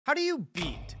How do you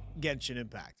beat Genshin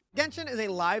Impact? Genshin is a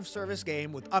live service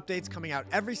game with updates coming out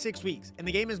every 6 weeks, and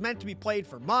the game is meant to be played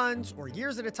for months or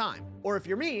years at a time, or if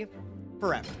you're me,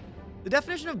 forever. The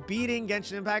definition of beating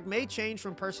Genshin Impact may change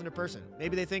from person to person.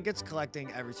 Maybe they think it's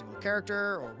collecting every single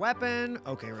character or weapon,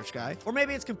 okay rich guy, or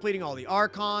maybe it's completing all the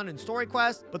Archon and story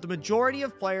quests, but the majority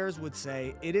of players would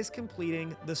say it is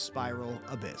completing the Spiral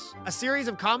Abyss. A series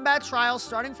of combat trials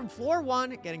starting from floor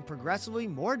 1, getting progressively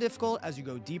more difficult as you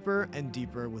go deeper and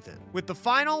deeper within. With the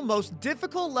final, most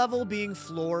difficult level being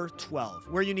floor 12,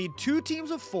 where you need 2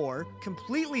 teams of 4,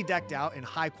 completely decked out in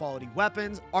high quality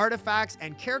weapons, artifacts,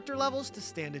 and character levels to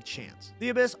stand a chance. The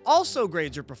Abyss also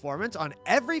grades your performance on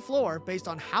every floor based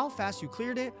on how fast you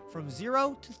cleared it from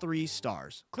 0 to 3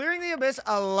 stars. Clearing the Abyss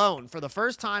alone for the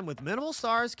first time with minimal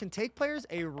stars can take players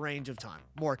a range of time.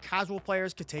 More casual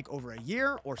players could take over a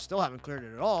year or still haven't cleared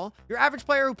it at all. Your average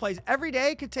player who plays every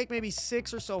day could take maybe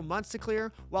 6 or so months to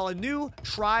clear, while a new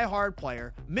try-hard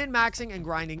player min-maxing and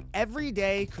grinding every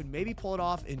day could maybe pull it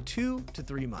off in 2 to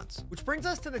 3 months. Which brings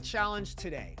us to the challenge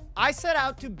today. I set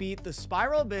out to beat the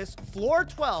Spiral Abyss floor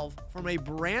 12 from a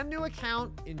brand new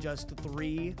account in just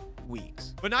 3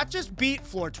 weeks. But not just beat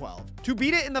floor 12, to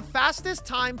beat it in the fastest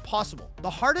time possible. The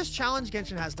hardest challenge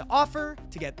Genshin has to offer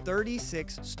to get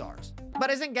 36 stars. But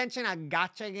isn't Genshin a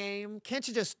gacha game? Can't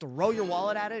you just throw your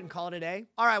wallet at it and call it a day?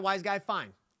 All right, wise guy, fine.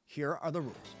 Here are the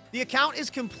rules. The account is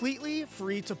completely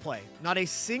free to play. Not a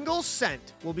single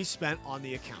cent will be spent on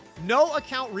the account. No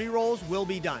account rerolls will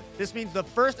be done. This means the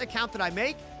first account that I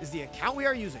make is the account we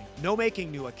are using. No making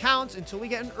new accounts until we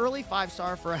get an early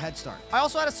 5-star for a head start. I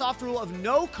also had a soft rule of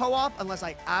no co-op unless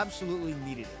I absolutely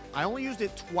needed it. I only used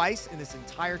it twice in this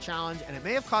entire challenge, and it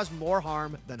may have caused more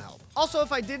harm than help. Also,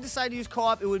 if I did decide to use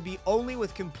co-op, it would be only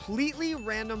with completely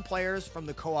random players from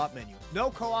the co-op menu. No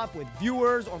co-op with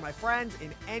viewers or my friends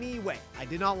in any way. I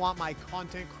did not want my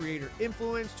content creator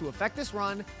influence to affect this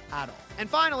run at all. And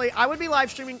finally, I would be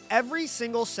live streaming every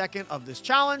single second of this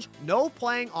challenge. No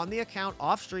playing on the account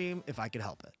off stream if I could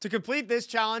help it. To complete this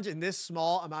challenge in this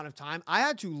small amount of time, I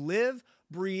had to live,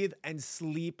 breathe, and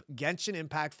sleep Genshin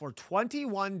Impact for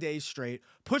 21 days straight,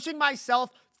 pushing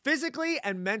myself physically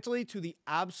and mentally to the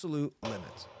absolute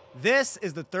limits. This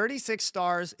is the 36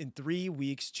 stars in 3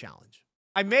 weeks challenge.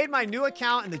 I made my new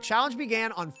account and the challenge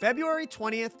began on February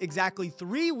 20th, exactly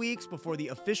 3 weeks before the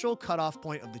official cutoff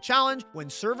point of the challenge, when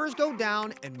servers go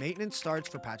down and maintenance starts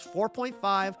for patch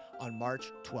 4.5 on March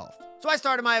 12th. So I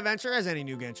started my adventure as any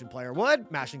new Genshin player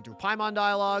would, mashing through Paimon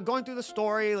dialogue, going through the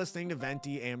story, listening to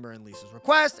Venti, Amber, and Lisa's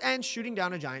requests, and shooting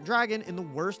down a giant dragon in the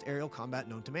worst aerial combat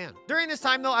known to man. During this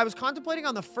time, though, I was contemplating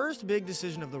on the first big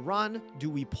decision of the run: do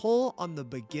we pull on the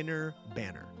beginner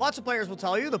banner? Lots of players will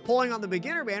tell you the pulling on the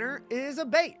beginner banner is a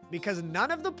bait, because none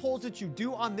of the pulls that you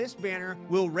do on this banner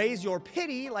will raise your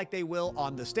pity like they will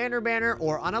on the standard banner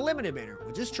or on a limited banner,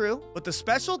 which is true. But the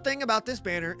special thing about this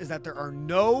banner is that there are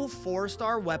no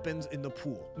 4-star weapons in the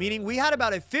pool, meaning we had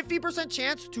about a 50%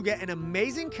 chance to get an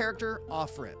amazing character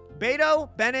off rip.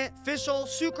 Beidou, Bennett, Fischl,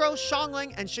 Sucrose,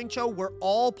 Xiangling, and Xingqiu were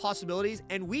all possibilities,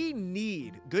 and we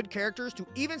need good characters to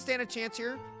even stand a chance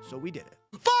here, so we did it.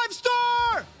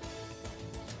 5-star!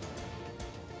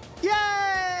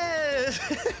 Yes!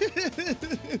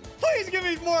 Please give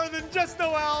me more than just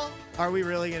Noelle. Are we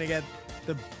really gonna get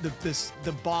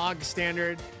the bog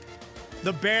standard,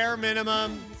 the bare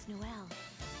minimum?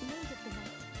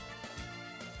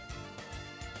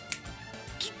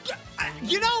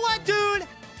 You know what, dude?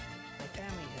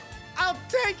 I'll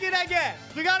take it, I guess.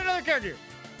 We got another character.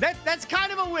 That's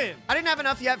kind of a win. I didn't have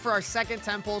enough yet for our second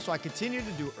temple, so I continued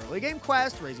to do early game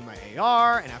quests, raising my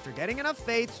AR, and after getting enough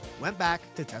fates, went back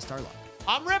to test our luck.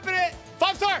 I'm ripping it.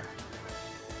 5-star.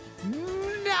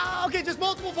 No, okay, just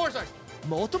multiple 4-stars.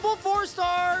 Multiple 4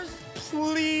 stars,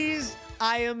 please.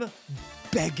 I am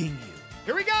begging you.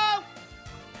 Here we go.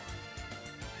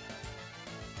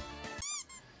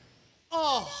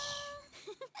 Oh.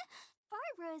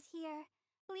 Barbara's here.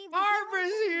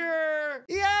 Barbara's here!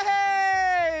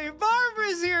 Yay!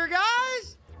 Barbara's here,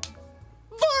 guys!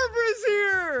 Barbara's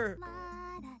here!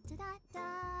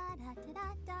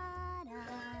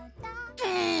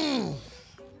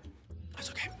 That's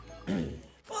okay.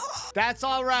 That's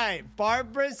all right.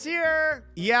 Barbara's here.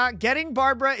 Yeah, getting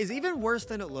Barbara is even worse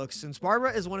than it looks, since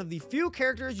Barbara is one of the few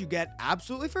characters you get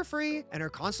absolutely for free, and her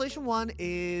Constellation 1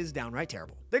 is downright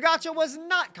terrible. The gacha was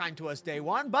not kind to us day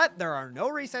one, but there are no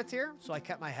resets here, so I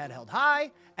kept my head held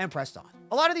high and pressed on.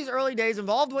 A lot of these early days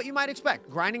involved what you might expect: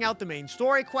 grinding out the main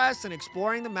story quests and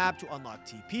exploring the map to unlock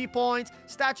TP points,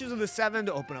 statues of the 7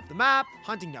 to open up the map,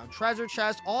 hunting down treasure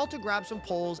chests, all to grab some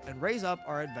pulls and raise up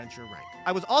our adventure rank.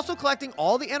 I was also collecting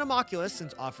all the Animaki Anemoculus,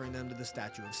 since offering them to the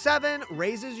statue of 7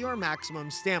 raises your maximum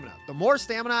stamina. The more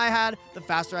stamina I had, the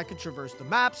faster I could traverse the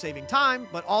map, saving time,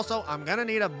 but also I'm gonna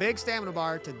need a big stamina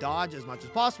bar to dodge as much as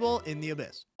possible in the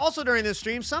abyss. Also during this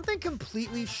stream, something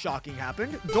completely shocking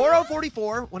happened.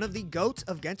 Doro44, one of the goats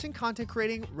of Genshin content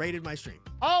creating, raided my stream.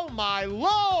 Oh my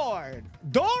lord!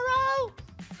 Doro?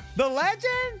 The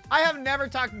legend? I have never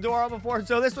talked to Doro before,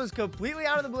 so this was completely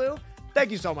out of the blue.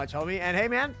 Thank you so much, homie. And hey,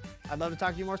 man, I'd love to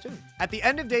talk to you more soon. At the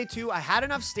end of day 2, I had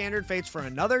enough standard fates for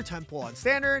another 10 pull on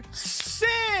standard.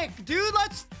 Sick, dude,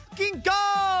 let's fucking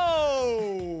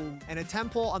go! And a 10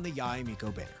 pull on the Yae Miko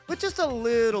banner. With just a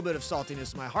little bit of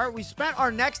saltiness in my heart, we spent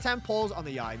our next 10 pulls on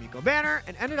the Yae Miko banner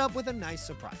and ended up with a nice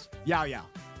surprise. Xiao Yae.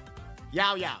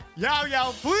 Xiao Yae. Xiao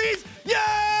Yae, please.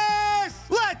 Yes!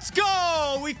 Let's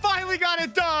go! We finally got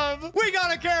it done. We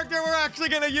got a character we're actually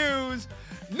gonna use.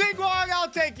 Ningguang, I'll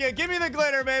take you. Give me the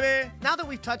glitter, baby. Now that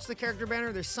we've touched the character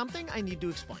banner, there's something I need to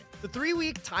explain. The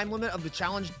 3-week time limit of the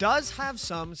challenge does have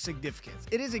some significance.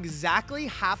 It is exactly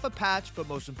half a patch, but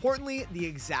most importantly, the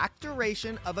exact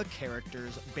duration of a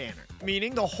character's banner.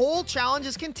 Meaning the whole challenge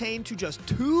is contained to just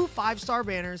 2 5-star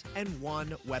banners and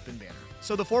 1 weapon banner.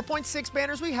 So the 4.6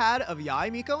 banners we had of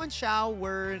Yae Miko and Xiao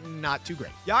were not too great.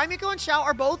 Yae Miko and Xiao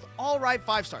are both all right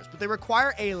 5 stars, but they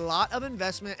require a lot of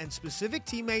investment and specific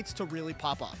teammates to really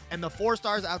pop off. And the 4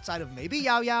 stars outside of maybe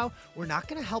Xiao Yae were not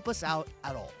gonna help us out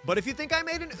at all. But if you think I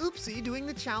made an oopsie doing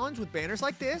the challenge with banners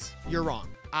like this, you're wrong.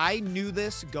 I knew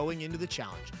this going into the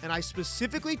challenge, and I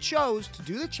specifically chose to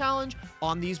do the challenge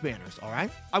on these banners, all right?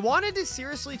 I wanted to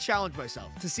seriously challenge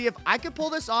myself to see if I could pull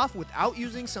this off without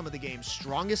using some of the game's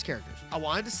strongest characters. I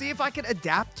wanted to see if I could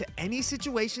adapt to any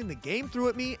situation the game threw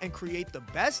at me and create the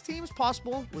best teams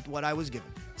possible with what I was given.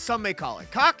 Some may call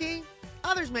it cocky,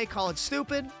 others may call it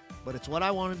stupid, but it's what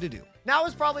I wanted to do. Now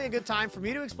is probably a good time for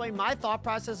me to explain my thought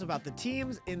process about the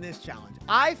teams in this challenge.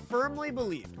 I firmly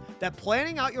believed that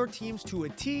planning out your teams to a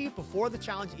T before the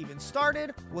challenge even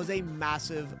started was a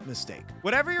massive mistake.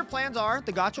 Whatever your plans are,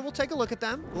 the gacha will take a look at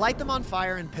them, light them on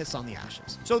fire, and piss on the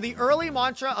ashes. So the early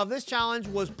mantra of this challenge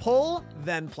was pull,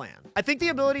 then plan. I think the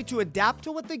ability to adapt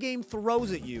to what the game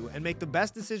throws at you and make the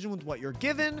best decision with what you're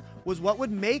given was what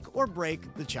would make or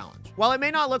break the challenge. While it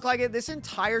may not look like it, this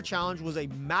entire challenge was a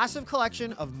massive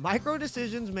collection of micro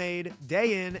decisions made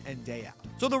day in and day out.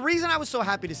 So the reason I was so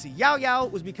happy to see Xiao Yae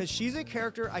was because she's a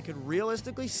character I could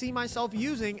realistically see myself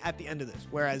using at the end of this,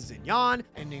 whereas Xinyan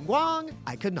and Ningguang,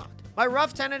 I could not. My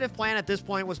rough tentative plan at this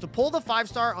point was to pull the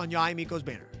 5-star on Yae Miko's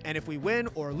banner, and if we win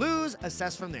or lose,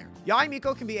 assess from there. Yae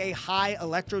Miko can be a high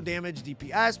electro damage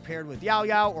DPS paired with Xiao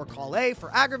Yae or Call A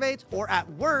for aggravates, or at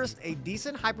worst, a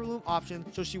decent hyperloop option,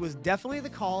 so she was definitely the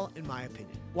call in my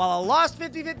opinion. While a lost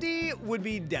 50-50 would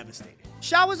be devastating.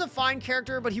 Xiao is a fine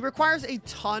character, but he requires a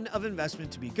ton of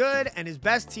investment to be good, and his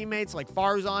best teammates like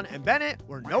Faruzan and Bennett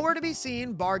were nowhere to be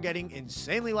seen, bar getting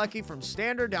insanely lucky from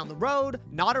standard down the road,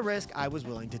 not a risk I was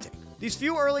willing to take. These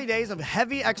few early days of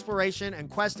heavy exploration and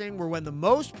questing were when the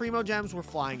most primo gems were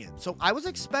flying in, so I was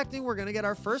expecting we're gonna get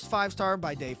our first 5-star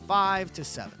by day 5 to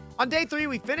 7. On day 3,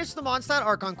 we finished the Mondstadt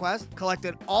Archon quest,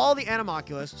 collected all the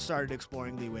Anemoculus, started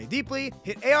exploring Liyue deeply,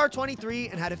 hit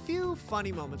AR-23, and had a few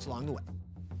funny moments along the way.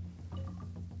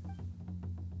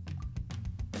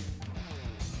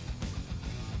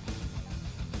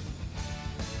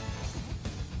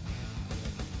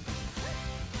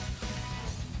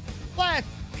 Let's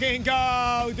fucking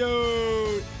go,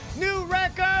 dude! New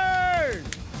record!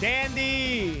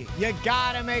 Dandy! You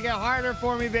gotta make it harder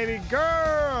for me, baby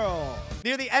girl!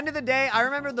 Near the end of the day, I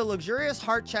remembered the luxurious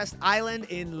heart chest island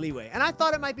in Liyue, and I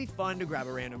thought it might be fun to grab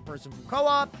a random person from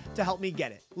co-op to help me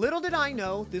get it. Little did I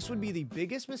know, this would be the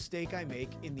biggest mistake I make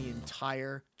in the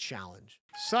entire challenge.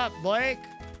 Sup, Blake?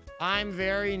 I'm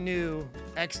very new.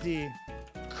 XD.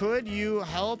 Could you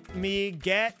help me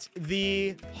get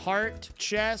the heart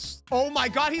chest? Oh my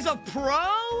god, he's a pro?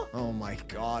 Oh my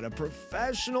god, a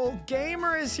professional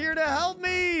gamer is here to help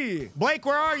me. Blake,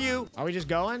 where are you? Are we just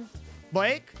going?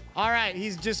 Blake? All right,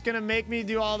 he's just gonna make me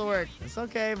do all the work. It's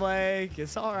okay, Blake.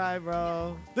 It's all right,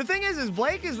 bro. The thing is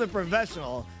Blake is the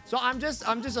professional. So I'm just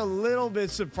a little bit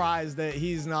surprised that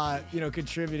he's not, you know,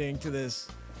 contributing to this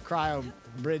cryo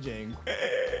bridging.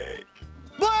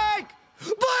 Blake!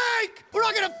 Blake! We're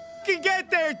not gonna fucking get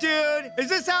there, dude! Is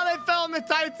this how they fell in the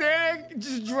Titanic?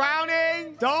 Just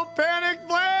drowning? Don't panic,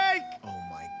 Blake! Oh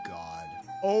my god.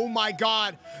 Oh my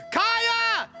god.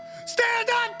 Kaya! Stand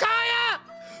up, Kaya!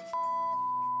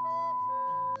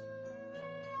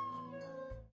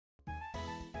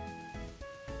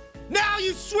 Now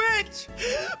you switch!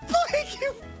 Blake,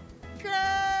 you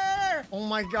fucker! Oh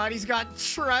my god, he's got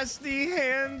trusty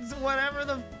hands, whatever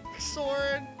the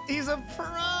sword. He's a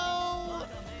pro.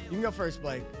 You can go first,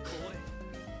 Blake.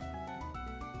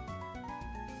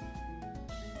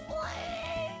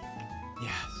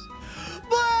 Yes.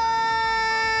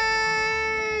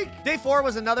 Blake! Day 4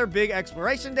 was another big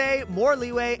exploration day, more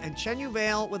leeway, and Chenyu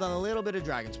Vale with a little bit of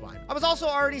Dragon Spine. I was also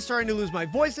already starting to lose my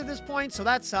voice at this point, so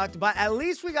that sucked, but at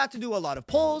least we got to do a lot of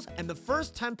pulls, and the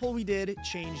first 10 pull we did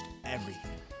changed everything.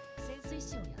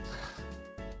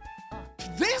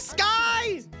 This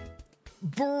guy?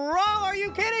 Bro, are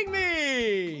you kidding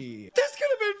me? This could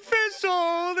have been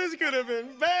Fischl. This could have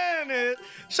been Bennett.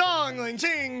 Shongling,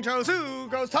 Ching, Chosu,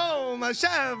 Gross, Thomas,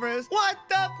 Chevres. What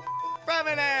the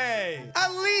Femine?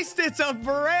 At least it's a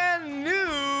brand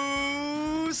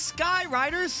new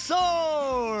Skyrider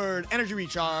Sword. Energy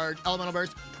recharge, elemental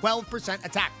burst, 12%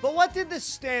 attack. But what did the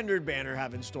standard banner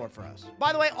have in store for us?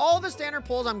 By the way, all the standard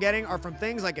pulls I'm getting are from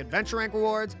things like adventure rank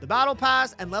rewards, the battle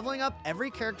pass, and leveling up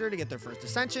every character to get their first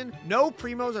ascension. No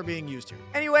primos are being used here.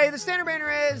 Anyway, the standard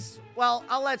banner is, well,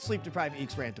 I'll let sleep deprived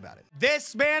Eakes rant about it.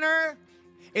 This banner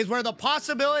is where the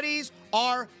possibilities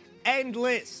are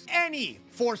endless. Any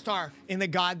 4-star in the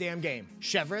goddamn game.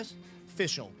 Chevres,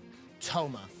 Fischl,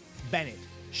 Toma, Bennett,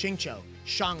 Xingqiu,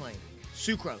 Shongling,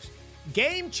 Sucrose.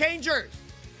 Game changers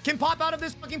can pop out of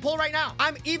this fucking poll right now.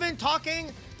 I'm even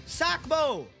talking sack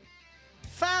bow,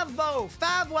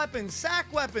 fav weapons,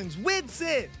 sack weapons,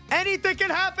 Widsit. Anything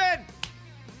can happen.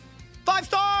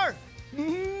 5-star.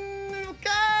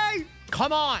 Okay.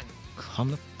 Come on.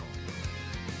 Come the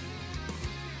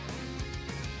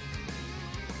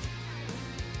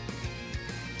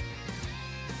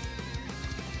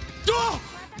oh!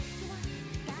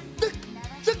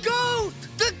 The goat!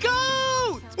 The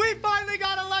goat! We finally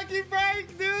got a lucky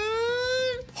break,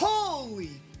 dude! Holy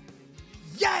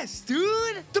yes,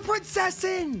 dude! The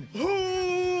princessin!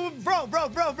 Ooh, bro!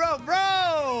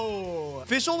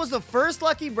 Fischl was the first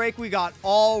lucky break we got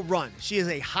all run. She is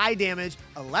a high damage,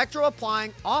 electro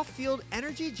applying, off-field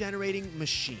energy generating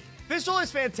machine. Fischl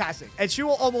is fantastic, and she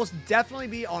will almost definitely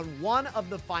be on one of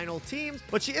the final teams,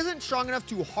 but she isn't strong enough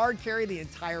to hard carry the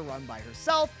entire run by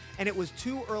herself, and it was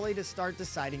too early to start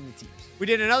deciding the teams. We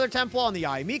did another temple on the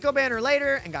Xiao Yae Miko banner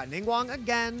later and got Ningguang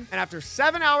again, and after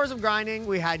 7 hours of grinding,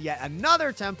 we had yet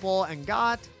another temple and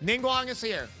got Ningguang is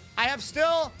here. I have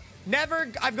still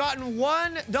I've gotten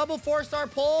one double 4-star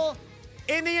pull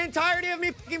in the entirety of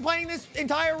me fucking playing this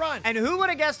entire run. And who would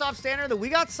have guessed off standard that we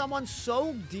got someone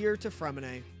so dear to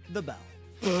Fremine? The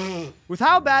bell. With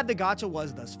how bad the gacha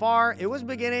was thus far, it was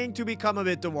beginning to become a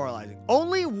bit demoralizing.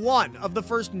 Only one of the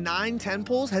first 9-10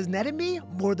 pulls has netted me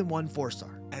more than one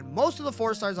 4-star. And most of the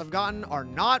 4-stars I've gotten are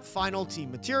not final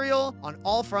team material. On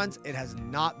all fronts, it has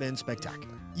not been spectacular.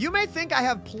 You may think I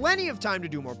have plenty of time to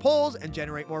do more pulls and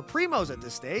generate more primos at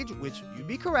this stage, which you'd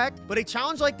be correct, but a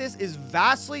challenge like this is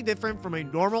vastly different from a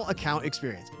normal account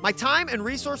experience. My time and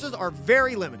resources are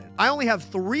very limited. I only have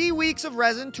 3 weeks of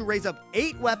resin to raise up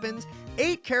 8 weapons,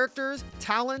 8 characters,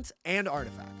 talents, and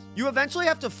artifacts. You eventually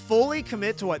have to fully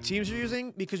commit to what teams you're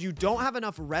using because you don't have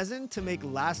enough resin to make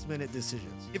last-minute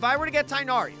decisions. If I were to get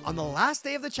Tighnari on the last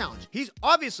day of the challenge, he's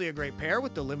obviously a great pair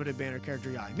with the limited banner character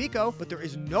Xiao Yae Miko, but there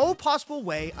is no possible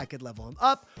way I could level him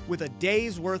up with a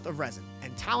day's worth of resin.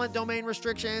 And talent domain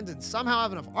restrictions and somehow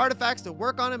have enough artifacts to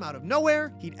work on him out of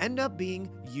nowhere, he'd end up being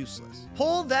useless.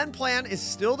 Pull then plan is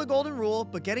still the golden rule,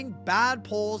 but getting bad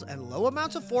pulls and low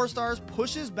amounts of 4-stars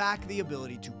pushes back the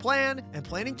ability to plan, and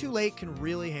planning too late can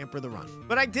really hamper the run.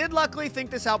 But I did luckily think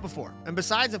this out before, and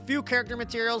besides a few character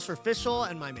materials for Fischl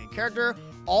and my main character,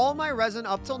 all my resin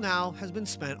up till now has been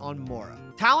spent on Mora.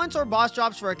 Talents or boss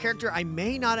drops for a character I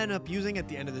may not end up using at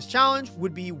the end of this challenge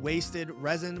would be wasted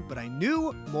resin, but I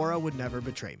knew Mora would never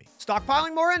betray me.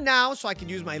 Stockpiling Mora now so I could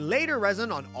use my later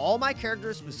resin on all my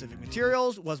characters' specific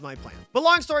materials was my plan. But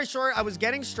long story short, I was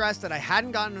getting stressed that I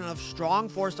hadn't gotten enough strong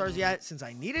 4-stars yet since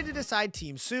I needed to decide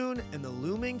team soon, and the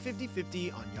looming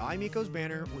 50-50 on Xiao Yae Miko's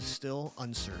banner was still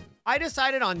uncertain. I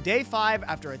decided on day 5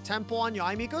 after a temple on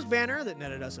Xiao Yae Miko's banner that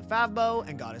netted us a fav bow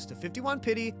and got us to 51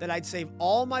 pity that I'd save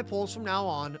all my pulls from now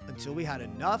on until we had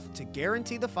enough to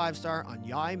guarantee the 5-star on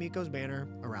Xiao Yae Miko's banner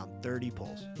around 30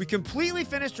 pulls. We completely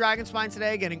finished Dragon Spine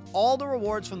today, getting all the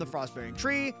rewards from the Frostbearing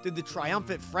Tree, did the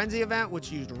Triumphant Frenzy event,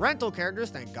 which used rental characters,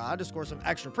 thank God, to score some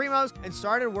extra primos, and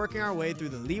started working our way through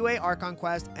the Leeway Archon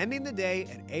quest, ending the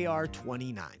day at AR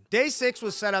 29. Day 6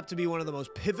 was set up to be one of the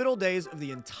most pivotal days of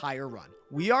the entire run.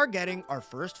 we are getting our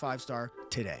first 5-star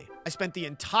today. I spent the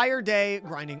entire day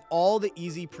grinding all the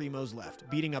easy primos left,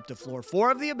 beating up to floor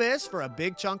 4 of the Abyss for a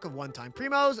big chunk of one-time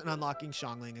primos and unlocking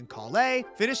Xiangling and Kalei,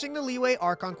 finishing the Leeway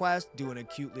Archon quest, doing a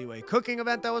cute Leeway cooking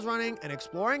event that was running, and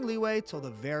exploring Leeway till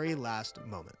the very last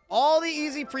moment. All the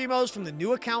easy primos from the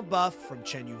new account buff from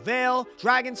Chenyu Vale,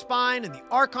 Dragon Spine, and the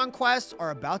Archon quests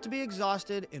are about to be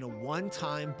exhausted in a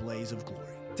one-time blaze of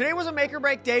glory. Today was a make or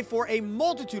break day for a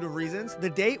multitude of reasons. The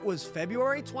date was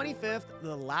February 25th,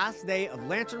 the last day of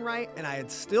Lantern Rite, and I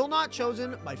had still not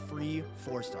chosen my free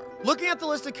 4-star. Looking at the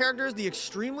list of characters, the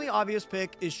extremely obvious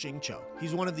pick is Xingqiu.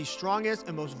 He's one of the strongest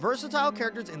and most versatile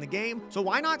characters in the game, so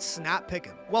why not snap pick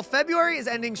him? Well, February is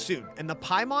ending soon, and the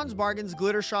Paimon's Bargains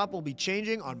Glitter Shop will be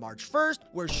changing on March 1st,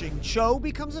 where Xingqiu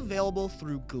becomes available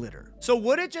through Glitter. So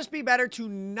would it just be better to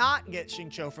not get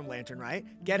Xingqiu from Lantern Rite,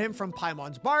 get him from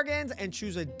Paimon's Bargains, and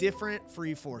choose a different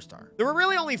free 4-star? There were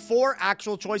really only 4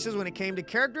 actual choices when it came to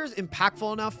characters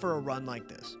impactful enough for a run like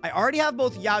this. I already have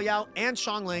both Xiao Yae and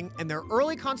Xiangling, and their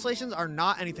early constellations are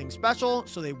not anything special,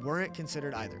 so they weren't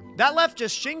considered either. That left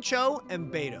just Xingqiu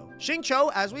and Beidou.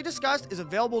 Xingqiu, as we discussed, is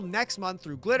available next month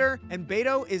through Glitter, and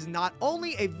Beidou is not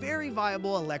only a very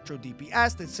viable Electro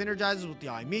DPS that synergizes with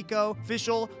Yae Miko,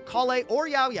 Fischl, Kalei, or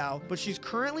Xiao Yae, but she's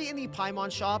currently in the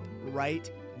Paimon shop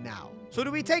right now. So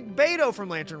do we take Beidou from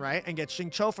Lantern Rite and get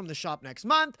Xingqiu from the shop next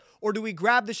month, or do we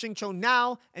grab the Xingqiu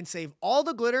now and save all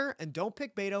the glitter and don't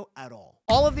pick Beidou at all?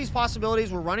 All of these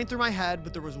possibilities were running through my head,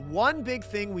 but there was one big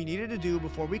thing we needed to do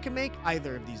before we could make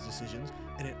either of these decisions,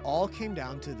 and it all came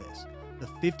down to this: the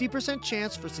 50%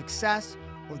 chance for success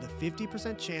or the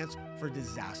 50% chance for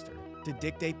disaster to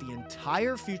dictate the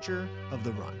entire future of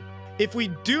the run. If we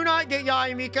do not get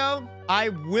Yae Miko, I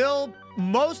will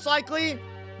most likely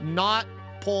not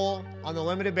pull on the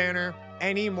limited banner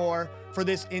anymore for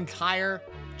this entire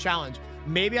challenge.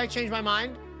 Maybe I change my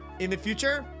mind in the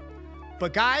future,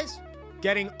 but guys,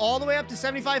 getting all the way up to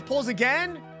 75 pulls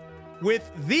again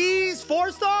with these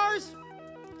 4-stars,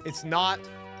 it's not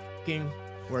f***ing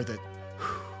worth it.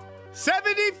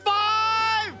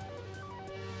 75!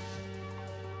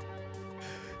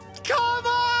 Come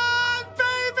on,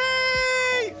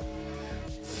 baby!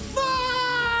 Fuck!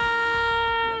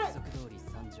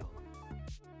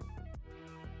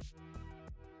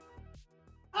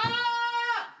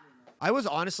 I was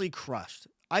honestly crushed.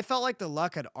 I felt like the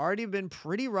luck had already been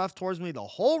pretty rough towards me the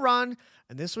whole run,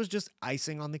 and this was just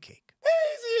icing on the cake.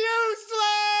 He's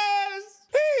useless!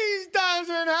 He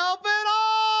doesn't help at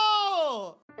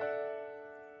all!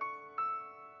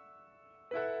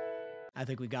 I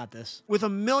think we got this. With a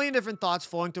million different thoughts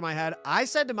flowing through my head, I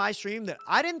said to my stream that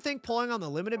I didn't think pulling on the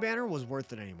limited banner was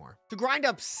worth it anymore. To grind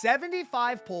up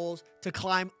 75 pulls, to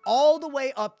climb all the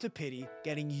way up to pity,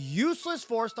 getting useless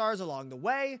 4-stars along the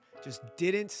way, just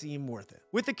didn't seem worth it.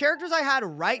 With the characters I had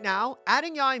right now,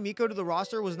 adding Yae Miko to the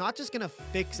roster was not just gonna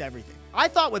fix everything. I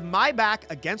thought with my back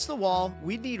against the wall,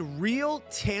 we'd need real,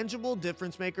 tangible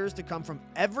difference makers to come from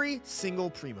every single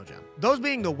Primogem. Those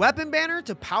being the weapon banner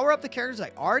to power up the characters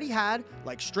I already had,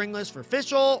 like Stringless for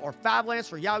Fischl, or Favlance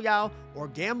for Xiao Yae, or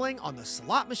gambling on the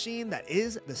slot machine that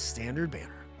is the standard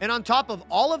banner. And on top of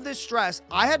all of this stress,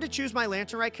 I had to choose my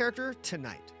Lantern Rite character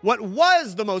tonight. What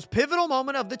was the most pivotal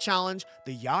moment of the challenge,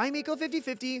 the Yae Miko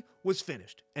 50-50, was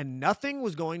finished, and nothing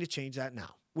was going to change that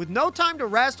now. With no time to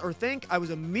rest or think, I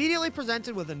was immediately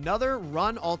presented with another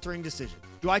run-altering decision.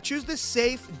 Do I choose the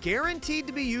safe, guaranteed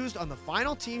to be used on the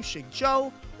final team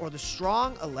Xingqiu, or the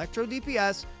strong Electro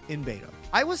DPS in Beidou?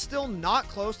 I was still not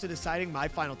close to deciding my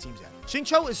final teams yet.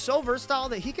 Xingqiu is so versatile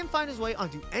that he can find his way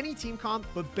onto any team comp,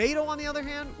 but Beidou, on the other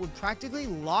hand, would practically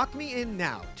lock me in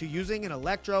now to using an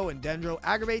Electro and Dendro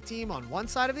Aggravate team on one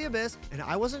side of the Abyss, and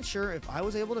I wasn't sure if I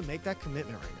was able to make that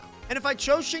commitment right now. And if I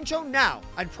chose Xingqiu now,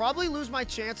 I'd probably lose my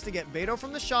chance to get Beidou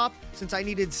from the shop, since I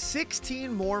needed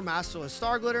 16 more Masterless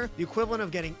Star Glitter, the equivalent of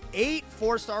getting 8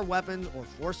 4-star weapons or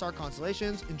 4-star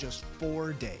constellations in just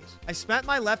 4 days. I spent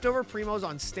my leftover primos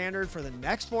on standard for the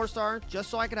next 4-star, just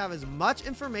so I could have as much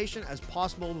information as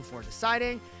possible before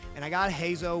deciding, and I got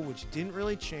Hazo, which didn't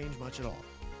really change much at all.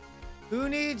 Who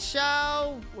needs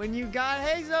Xiao when you got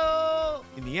Hazo?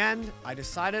 In the end, I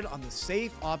decided on the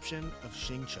safe option of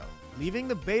Xingqiu, leaving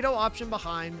the Beidou option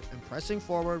behind and pressing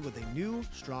forward with a new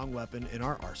strong weapon in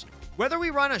our arsenal. Whether we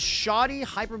run a shoddy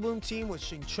Hyperbloom team with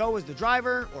Xingqiu as the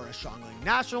driver, or a Xiangling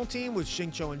national team with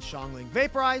Xingqiu and Xiangling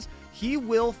Vaporize, he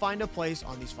will find a place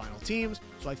on these final teams,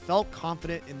 so I felt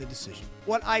confident in the decision.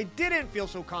 What I didn't feel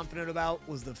so confident about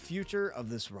was the future of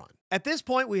this run. At this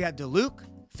point, we had Diluc,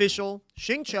 Fischl,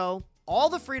 Xingqiu, all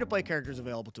the free-to-play characters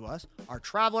available to us, our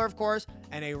Traveler, of course,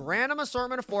 and a random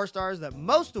assortment of 4-stars that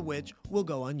most of which will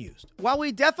go unused. While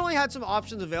we definitely had some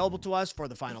options available to us for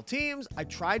the final teams, I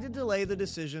tried to delay the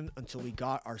decision until we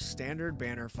got our standard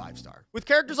banner 5-star. With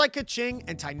characters like Kaching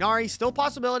and Tainari still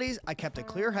possibilities, I kept a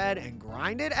clear head and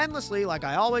grinded endlessly like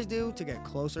I always do to get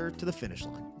closer to the finish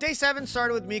line. Day 7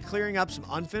 started with me clearing up some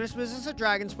unfinished business at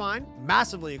Dragonspine,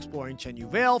 massively exploring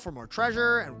Neuvillette for more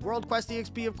treasure and World Quest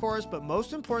EXP, of course, but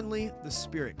most importantly, the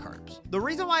Spirit Carps. The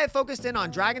reason why I focused in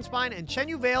on Dragonspine and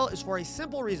Neuvillette is for a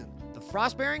simple reason. The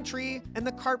Frost-bearing tree and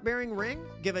the Carp-bearing ring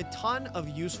give a ton of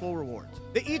useful rewards.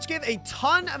 They each give a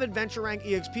ton of adventure rank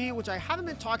EXP, which I haven't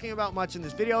been talking about much in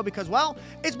this video because, well,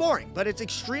 it's boring, but it's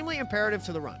extremely imperative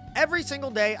to the run. Every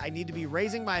single day, I need to be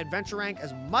raising my adventure rank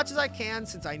as much as I can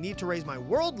since I need to raise my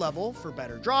world level for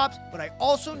better drops, but I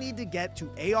also need to get to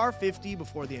AR 50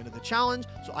 before the end of the challenge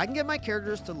so I can get my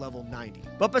characters to level 90.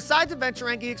 But besides adventure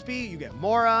rank EXP, you get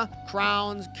Mora,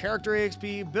 crowns, character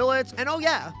EXP, billets, and oh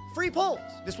yeah, free pulls.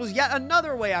 This was yet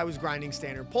another way I was grinding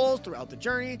standard pulls throughout the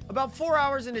journey. About 4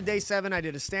 hours into day 7, I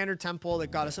did a standard temp pull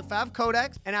that got us a Fav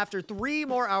Codex, and after 3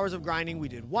 more hours of grinding, we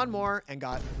did 1 more and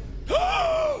got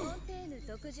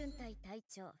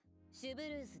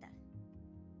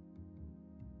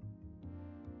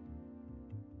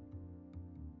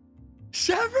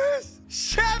Chevreuse!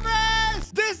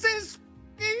 This is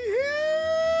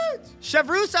huge!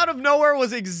 Chevreuse out of nowhere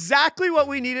was exactly what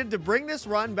we needed to bring this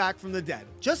run back from the dead.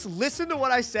 Just listen to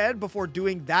what I said before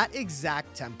doing that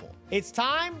exact temple. It's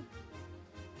time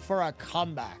for a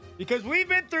comeback because we've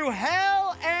been through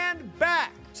hell and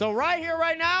back. So right here,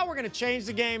 right now, we're gonna change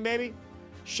the game, baby.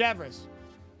 Chevreuse,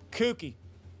 Kuki,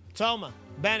 Toma,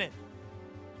 Bennett.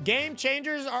 Game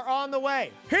changers are on the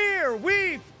way. Here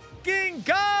we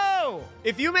go!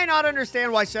 If you may not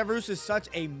understand why Chevreuse is such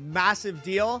a massive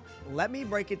deal, let me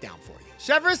break it down for you.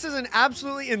 Chevreuse is an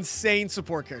absolutely insane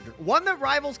support character, one that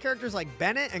rivals characters like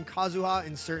Bennett and Kazuha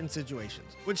in certain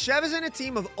situations. When Chev is in a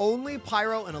team of only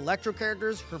Pyro and Electro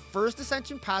characters, her first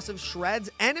Ascension passive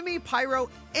shreds enemy Pyro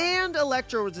and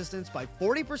Electro resistance by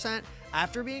 40%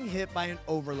 after being hit by an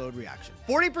overload reaction.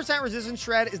 40% resistance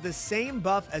shred is the same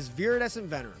buff as Viridescent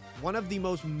Venom, one of the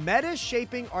most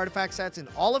meta-shaping artifact sets in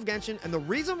all of Genshin, and the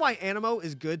reason why Animo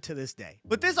is good to this day.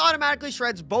 But this automatically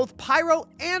shreds both Pyro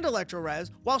and Electro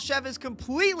Res, while Chev is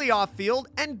completely off-field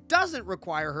and doesn't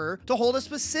require her to hold a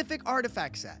specific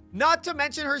artifact set. Not to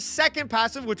mention her second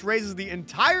passive, which raises the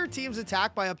entire team's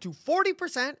attack by up to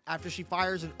 40% after she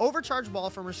fires an overcharged ball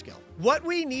from her skill. What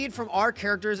we need from our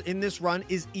characters in this run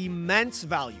is immense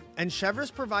value, and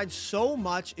Chevreuse provides so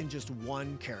much in just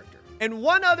one character. And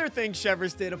one other thing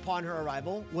Chevreuse did upon her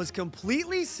arrival was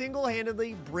completely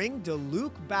single-handedly bring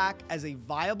Diluc back as a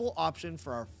viable option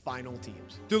for our final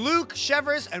teams. Diluc,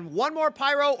 Chevreuse, and 1 more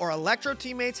Pyro or Electro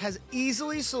teammates has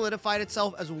easily solidified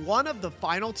itself as one of the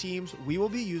final teams we will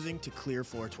be using to clear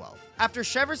floor 12. After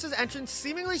Chevreuse's entrance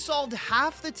seemingly solved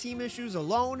half the team issues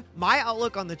alone, my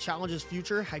outlook on the challenge's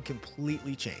future had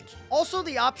completely changed. Also,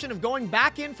 the option of going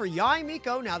back in for Xiao Yae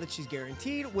Miko now that she's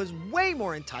guaranteed was way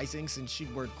more enticing since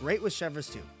she'd work great with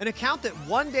Chevreuse too. An account that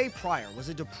 1 day prior was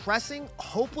a depressing,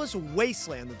 hopeless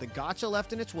wasteland that the gacha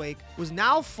left in its wake was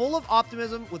now full of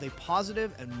optimism with a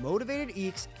positive and motivated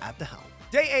Eakes at the helm.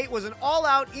 Day 8 was an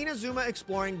all-out Inazuma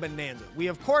exploring bonanza. We,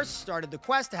 of course, started the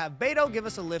quest to have Beto give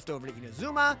us a lift over to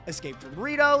Inazuma, escaped from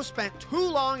Rito, spent too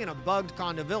long in a bugged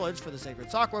Konda village for the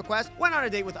Sacred Sakura quest, went on a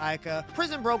date with Ayaka,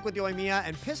 prison broke with Yoimiya,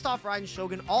 and pissed off Raiden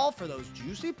Shogun, all for those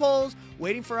juicy pulls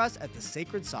waiting for us at the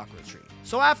Sacred Sakura tree.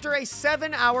 So after a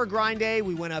 7-hour grind day,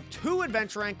 we went up 2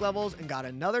 adventure rank levels and got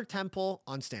another temple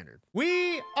on standard.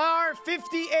 We are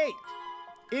 58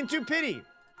 into pity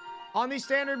on the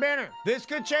standard banner. This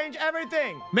could change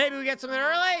everything. Maybe we get something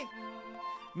early.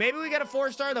 Maybe we get a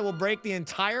 4-star that will break the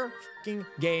entire fucking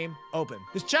game open.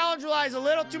 This challenge relies a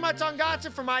little too much on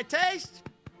gacha for my taste,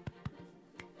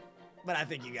 but I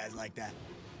think you guys like that.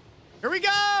 Here we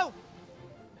go.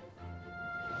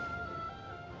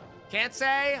 Can't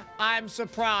say I'm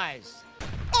surprised.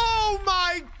 Oh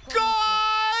my God!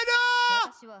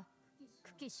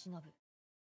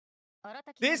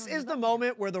 This is the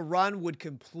moment where the run would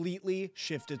completely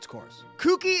shift its course.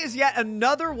 Kuki is yet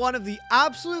another one of the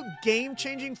absolute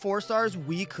game-changing 4-stars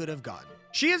we could have gotten.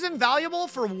 She is invaluable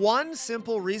for one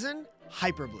simple reason: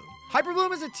 Hyper Bloom. Hyper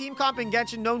Bloom is a team comp in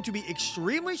Genshin known to be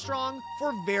extremely strong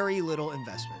for very little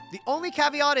investment. The only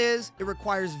caveat is it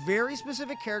requires very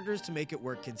specific characters to make it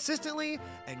work consistently,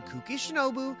 and Kuki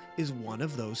Shinobu is one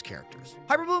of those characters.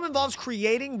 Hyper Bloom involves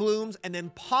creating blooms and then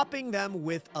popping them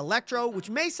with Electro, which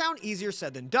may sound easier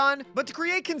said than done, but to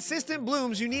create consistent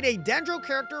blooms, you need a Dendro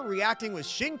character reacting with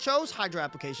Xingqiu's Hydro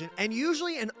application, and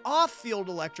usually an off-field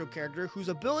Electro character whose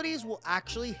abilities will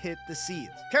actually hit the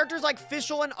seeds. Characters like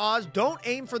Fischl and Oz don't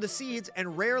aim for the seeds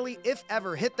and rarely, if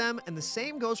ever, hit them, and the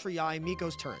same goes for Xiao Yae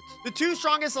Miko's turrets. The two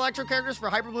strongest Electro characters for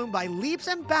Hyper Bloom by leaps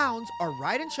and bounds are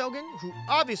Raiden Shogun, who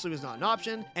obviously was not an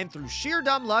option, and through sheer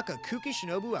dumb luck, a Kuki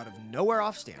Shinobu out of nowhere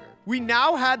off standard. We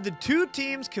now had the two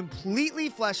teams completely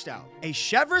fleshed out. A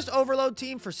Chevreuse Overload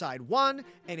team for side 1,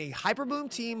 and a Hyper Bloom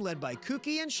team led by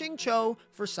Kuki and Xingqiu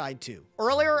for side 2.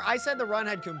 Earlier, I said the run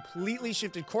had completely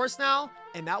shifted course now,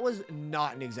 and that was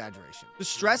not an exaggeration. The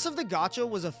stress of the gacha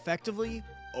was effectively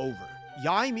over.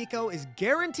 Xiao Yae Miko is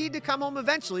guaranteed to come home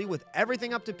eventually with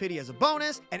everything up to pity as a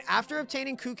bonus, and after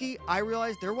obtaining Kuki, I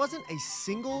realized there wasn't a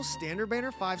single standard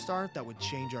banner 5-star that would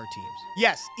change our teams.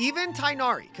 Yes, even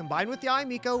Tainari combined with Xiao Yae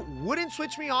Miko wouldn't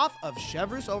switch me off of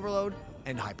Chevreuse Overload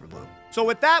and Hyper Bloom. So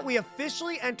with that, we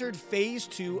officially entered phase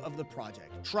 2 of the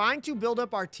project, trying to build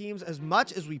up our teams as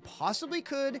much as we possibly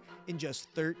could in just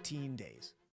 13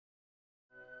 days.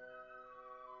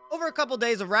 Over a couple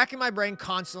days of racking my brain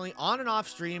constantly on and off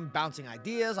stream, bouncing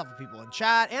ideas off of people in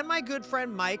chat, and my good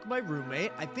friend Mike, my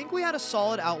roommate, I think we had a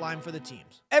solid outline for the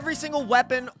teams. Every single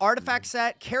weapon, artifact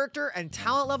set, character, and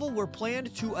talent level were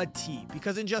planned to a T,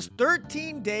 because in just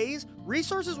 13 days,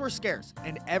 resources were scarce,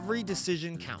 and every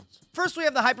decision counts. First, we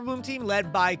have the Hyper Bloom team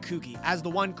led by Kuki. As the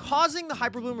one causing the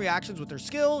Hyper Bloom reactions with her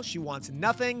skill, she wants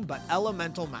nothing but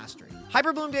elemental mastery.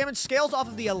 Hyper Bloom damage scales off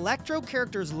of the Electro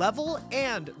character's level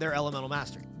and their elemental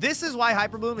mastery. This is why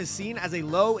Hyper Bloom is seen as a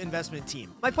low investment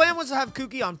team. My plan was to have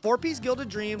Kuki on 4-piece Gilded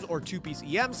Dreams or 2-piece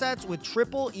EM sets with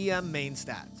triple EM main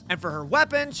stats. And for her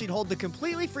weapon, she'd hold the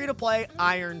completely free-to-play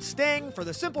Iron Sting for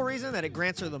the simple reason that it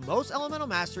grants her the most elemental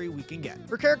mastery we can get.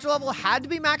 Her character level had to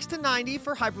be maxed to 90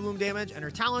 for Hyper Bloom damage, and her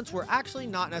talents were actually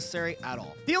not necessary at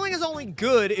all. Healing is only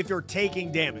good if you're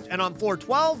taking damage, and on floor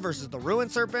 12 versus the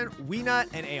Ruined Serpent, Weenut,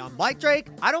 and Aeon Blightdrake,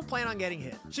 I don't plan on getting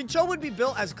hit. Xingqiu would be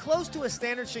built as close to a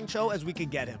standard Xingqiu as we could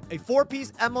get him. A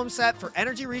 4-piece emblem set for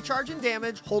energy recharge and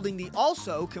damage, holding the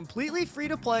also completely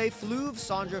free-to-play Fleuve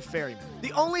Sandra Ferryman.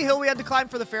 The only hill we had to climb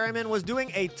for the Ferryman was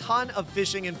doing a ton of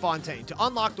fishing in Fontaine to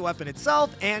unlock the weapon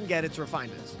itself and get its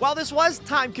refinements. While this was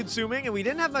time-consuming and we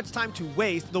didn't have much time to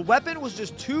waste, the weapon was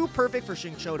just too perfect for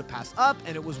Xingqiu to pass up,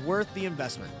 and it was worth the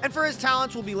investment. And for his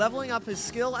talents, we'll be leveling up his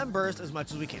skill and burst as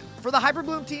much as we can. For the Hyper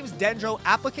Bloom team's Dendro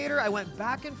Applicator, I went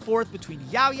back and forth between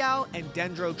Yao Yao and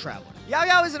Dendro Traveler. Yao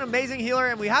Yao is an amazing healer,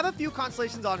 and we have a few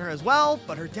constellations on her as well,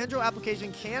 but her Dendro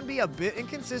application can be a bit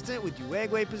inconsistent with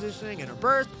Yuegui positioning and her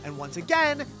burst, and once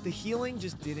again, the healing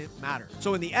just didn't matter.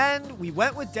 So in the end, we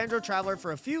went with Dendro Traveler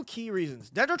for a few key reasons.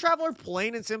 Dendro Traveler,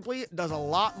 plain and simply, does a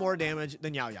lot more damage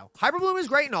than Yao Yao. Hyper Bloom is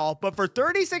great and all, but for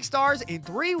 36 stars in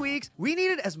 3 weeks, we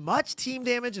needed as much team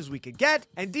damage as we could get,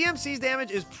 and DMC's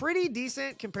damage is pretty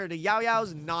decent compared to Yao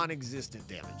Yao's non-existent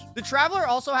damage. The Traveler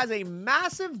also has a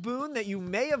massive boon that you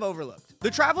may have overlooked.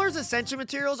 The Traveler's Ascension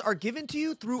materials are given to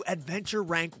you through adventure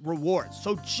rank rewards,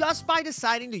 so just by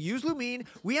deciding to use Lumine,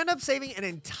 we end up saving an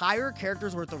entire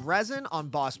character's worth of resin on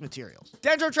boss materials.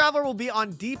 Dendro Traveler will be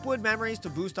on Deepwood Memories to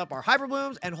boost up our Hyper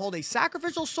Blooms and hold a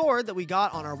sacrificial sword that we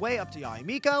got on our way up to Xiao Yae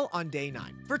Miko on day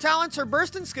 9. For talents, her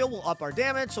burst and skill will up our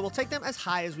damage, so we'll take them as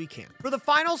high as we can. For the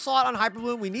final slot on Hyper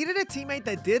Bloom, we needed a teammate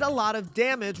that did a lot of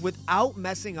damage without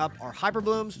messing up our Hyper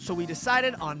Blooms, so we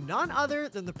decided on none other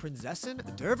than the Prinzessin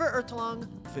Derva Ertelang,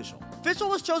 Fischl. Fischl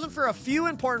was chosen for a few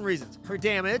important reasons: her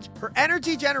damage, her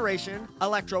energy generation,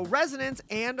 electro resonance,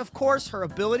 and of course her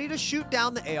ability to shoot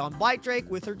down the Aeon Blightdrake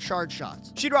with her charge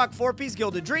shots. She'd rock 4-piece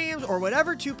Gilded Dreams or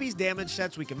whatever 2-piece damage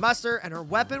sets we can muster, and her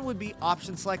weapon would be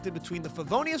option selected between the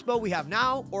Favonius bow we have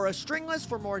now or a stringless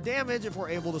for more damage if we're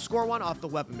able to score one off the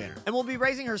weapon banner. And we'll be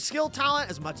raising her skill talent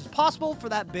as much as possible for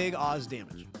that big Oz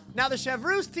damage. Now the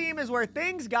Chevreuse team is where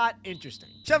things got interesting.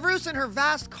 Chevreuse and her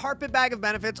vast carpet bag of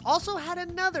benefits also had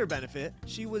another benefit: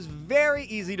 she was very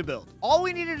easy to build. All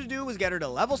we needed to do was get her to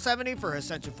level 70 for her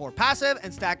Ascension 4 passive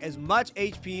and stack as much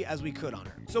HP as we could on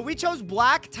her. So we chose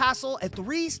Black Tassel, a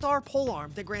 3-star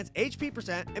polearm that grants HP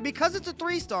percent, and because it's a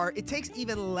 3-star, it takes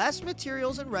even less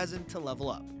materials and resin to level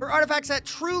up. Her artifact set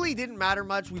truly didn't matter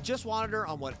much, we just wanted her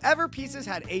on whatever pieces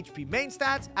had HP main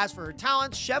stats. As for her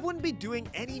talents, Chev wouldn't be doing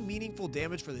any meaningful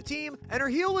damage for the the team, and her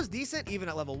heal was decent even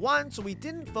at level 1, so we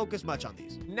didn't focus much on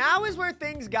these. Now is where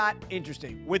things got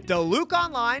interesting. With Diluc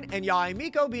online and Xiao Yae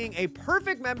Miko being a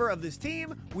perfect member of this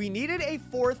team, we needed a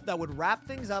fourth that would wrap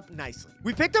things up nicely.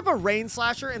 We picked up a Rain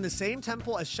Slasher in the same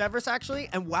temple as Chevreuse actually,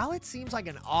 and while it seems like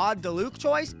an odd Diluc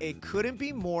choice, it couldn't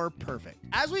be more perfect.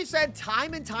 As we've said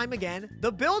time and time again,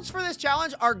 the builds for this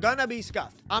challenge are gonna be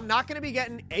scuffed. I'm not gonna be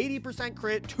getting 80%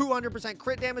 crit, 200%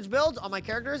 crit damage builds on my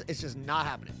characters. It's just not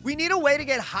happening. We need a way to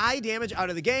get high damage out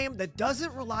of the game that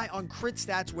doesn't rely on crit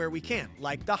stats where we can,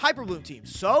 like the Hyper Bloom team.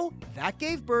 So that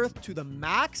gave birth to the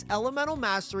Max Elemental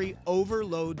Mastery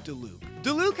Overload Diluc.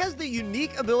 Diluc has the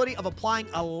unique ability of applying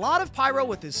a lot of pyro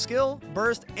with his skill,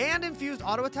 burst, and infused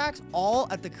auto attacks all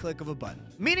at the click of a button.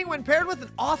 Meaning when paired with an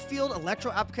off-field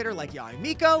electro applicator like Xiao Yae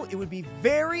Miko, it would be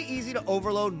very easy to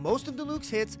overload most of Diluc's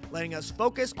hits, letting us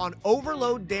focus on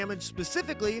overload damage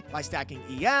specifically by stacking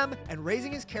EM and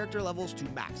raising his character levels to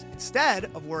max, instead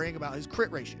of worrying about his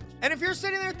crit ratios. And if you're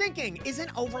sitting there thinking,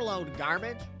 isn't overload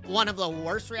garbage? One of the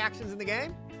worst reactions in the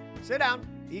game? Sit down.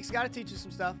 Eakes gotta teach you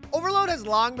some stuff. Overload has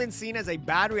long been seen as a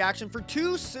bad reaction for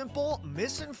two simple,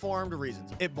 misinformed reasons.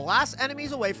 It blasts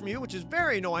enemies away from you, which is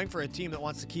very annoying for a team that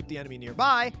wants to keep the enemy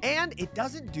nearby, and it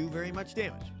doesn't do very much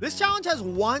damage. This challenge has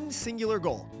one singular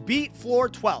goal: beat floor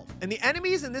 12. And the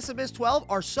enemies in this Abyss 12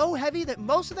 are so heavy that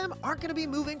most of them aren't gonna be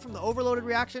moving from the overloaded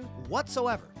reaction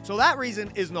whatsoever. So that reason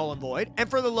is null and void. And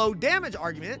for the low damage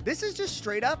argument, this is just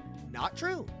straight up not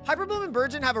true. Hyper Bloom and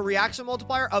Burgeon have a reaction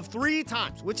multiplier of 3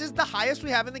 times, which is the highest we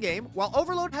have in the game, while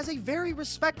Overload has a very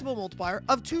respectable multiplier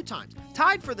of 2 times,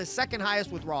 tied for the second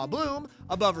highest with Raw Bloom,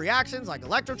 above reactions like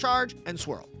Electrocharge and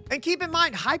Swirl. And keep in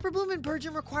mind, Hyper Bloom and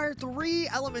Burgeon require 3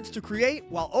 elements to create,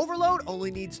 while Overload only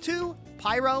needs 2,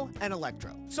 Pyro and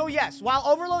Electro. So yes, while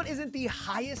Overload isn't the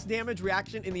highest damage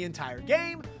reaction in the entire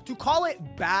game, to call it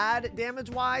bad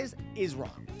damage-wise is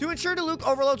wrong. To ensure Diluc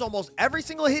overloads almost every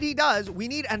single hit he does, we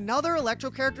need another Electro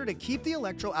character to keep the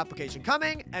Electro application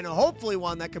coming, and hopefully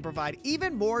one that can provide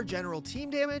even more general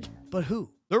team damage, but who?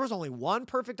 There was only one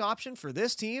perfect option for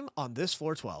this team on this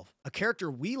floor 12, a character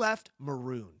we left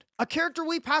marooned. A character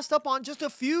we passed up on just a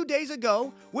few days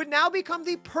ago would now become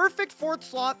the perfect 4th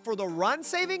slot for the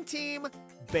run-saving team,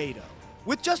 Beidou.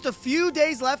 With just a few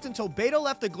days left until Beidou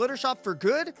left the glitter shop for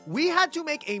good, we had to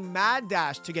make a mad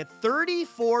dash to get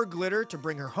 34 glitter to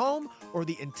bring her home, or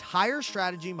the entire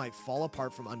strategy might fall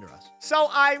apart from under us. So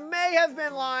I may have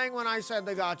been lying when I said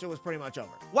the gacha was pretty much over.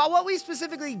 While what we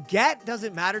specifically get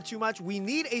doesn't matter too much, we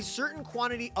need a certain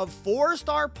quantity of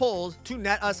 4-star pulls to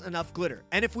net us enough glitter.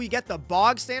 And if we get the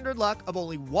bog standard luck of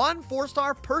only 1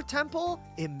 4-star per temple,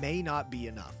 it may not be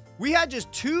enough. We had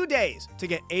just 2 days to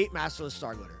get 8 Masterless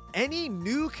Star Glitter. Any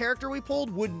new character we pulled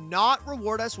would not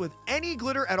reward us with any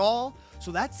glitter at all, so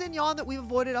that Xinyan that we've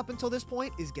avoided up until this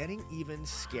point is getting even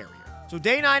scarier. So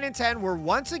day 9 and 10 were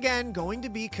once again going to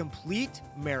be complete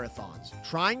marathons,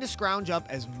 trying to scrounge up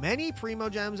as many Primo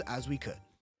Gems as we could.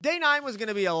 Day 9 was going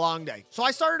to be a long day, so I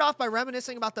started off by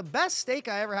reminiscing about the best steak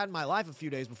I ever had in my life a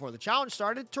few days before the challenge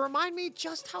started to remind me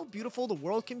just how beautiful the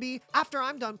world can be after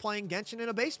I'm done playing Genshin in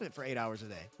a basement for 8 hours a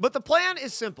day. But the plan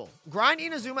is simple: grind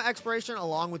Inazuma exploration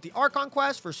along with the Archon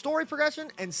quest for story progression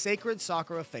and Sacred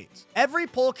Sakura Fates. Every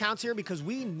pull counts here because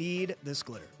we need this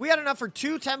glitter. We had enough for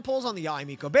 2 10 pulls on the Xiao Yae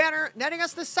Miko banner, netting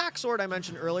us the sack sword I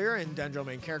mentioned earlier in Dendro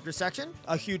main character section,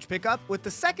 a huge pickup, with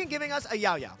the second giving us a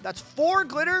Yao Yao. That's 4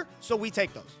 glitter, so we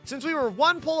take those. Since we were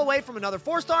 1 pull away from another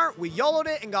 4-star, we YOLO'd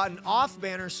it and got an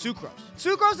off-banner Sucrose.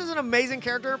 Sucrose is an amazing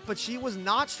character, but she was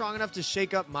not strong enough to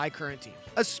shake up my current team,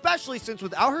 especially since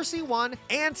without her C1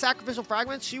 and Sacrificial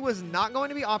Fragments, she was not going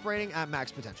to be operating at max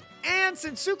potential. And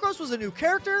since Sucrose was a new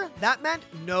character, that meant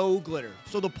no glitter.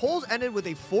 So the pulls ended with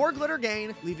a 4 glitter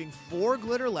gain, leaving 4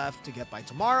 glitter left to get by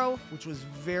tomorrow, which was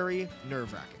very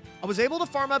nerve-wracking. I was able to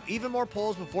farm up even more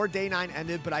pulls before day 9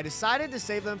 ended, but I decided to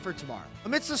save them for tomorrow.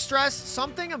 Amidst the stress,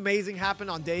 something amazing happened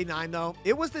on day 9 though.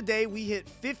 It was the day we hit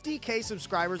 50K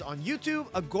subscribers on YouTube,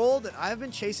 a goal that I have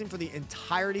been chasing for the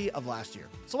entirety of last year.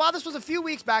 So while this was a few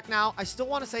weeks back now, I still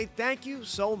want to say thank you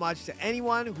so much to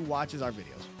anyone who watches our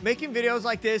videos. Making videos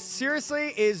like this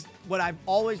seriously is what I've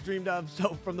always dreamed of.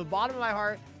 So from the bottom of my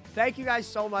heart, thank you guys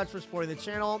so much for supporting the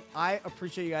channel. I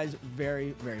appreciate you guys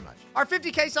very, very much. Our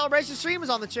 50K celebration stream is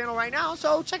on the channel right now,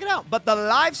 so check it out. But the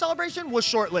live celebration was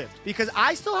short-lived because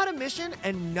I still had a mission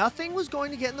and nothing was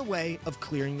going to get in the way of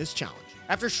clearing this challenge.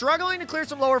 After struggling to clear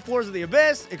some lower floors of the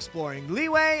Abyss, exploring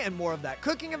Leeway, and more of that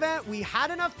cooking event, we had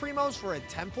enough primos for a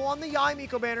temple on the Xiao Yae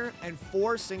Miko banner and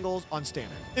 4 singles on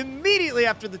standard. Immediately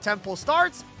after the temple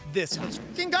starts, this was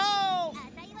freaking go!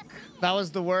 That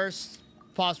was the worst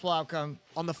possible outcome.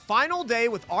 On the final day,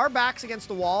 with our backs against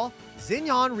the wall,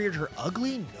 Xinyan reared her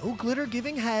ugly, no glitter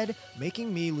giving head,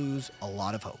 making me lose a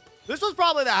lot of hope. This was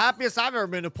probably the happiest I've ever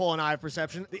been to pull an Eye of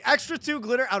Perception. The extra 2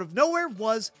 glitter out of nowhere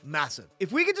was massive.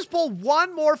 If we could just pull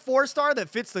one more 4-star that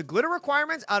fits the glitter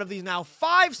requirements out of these now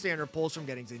 5 standard pulls from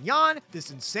getting Xinyan,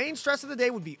 this insane stress of the day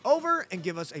would be over and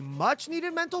give us a much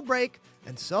needed mental break.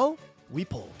 And so we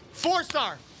pulled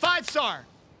 4-star, 5-star,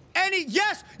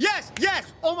 yes.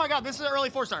 Oh my God, this is an early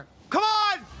 4-star. Come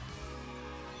on.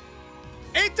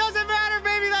 It doesn't matter,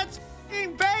 baby. That's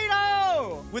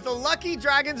Beto! With a lucky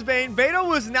Dragon's Bane, Beto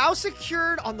was now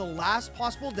secured on the last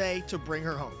possible day to bring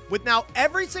her home. With now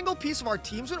every single piece of our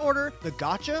teams in order, the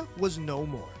gacha was no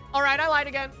more. All right, I lied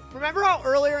again. Remember how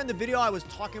earlier in the video I was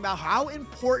talking about how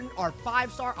important our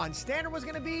 5-star on standard was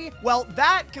gonna be? Well,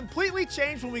 that completely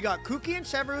changed when we got Kuki and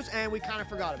Chevreuse and we kind of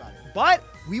forgot about it. But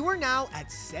we were now at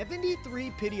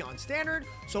 73 pity on standard,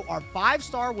 so our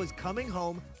 5-star was coming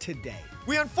home today.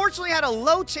 We unfortunately had a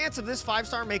low chance of this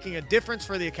 5-star making a difference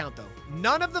for the account though.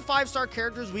 None of the 5-star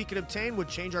characters we could obtain would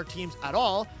change our teams at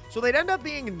all, so they'd end up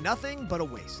being nothing but a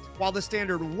waste. While the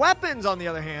standard weapons, on the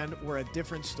other hand, were a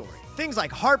different story. Things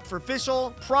like Harp for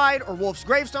Fischl, Pride or Wolf's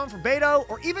Gravestone for Beto,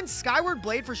 or even Skyward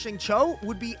Blade for Xingqiu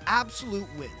would be absolute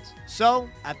wins. So,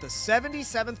 at the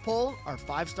 77th pull, our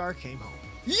 5-star came home.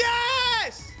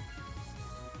 Yes!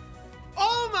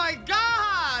 Oh my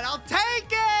God, I'll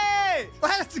take it!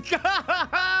 Let's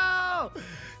go!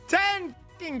 10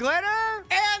 glitter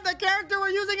and the character we're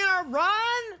using in our run?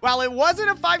 While it wasn't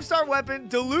a 5-star weapon,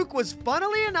 Diluc was,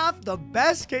 funnily enough, the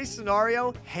best case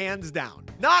scenario, hands down.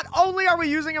 Not only are we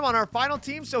using him on our final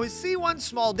team, so his C1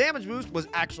 small damage boost was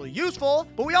actually useful,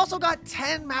 but we also got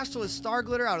 10 Masterless Star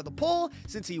Glitter out of the pull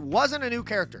since he wasn't a new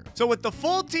character. So with the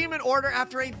full team in order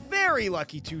after a very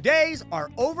lucky 2 days, our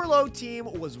Overload team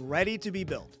was ready to be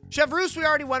built. Chevreuse we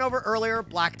already went over earlier,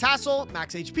 Black Tassel,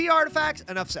 max HP artifacts,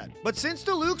 enough said. But since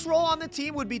Diluc's role on the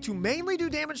team would be to mainly do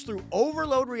damage through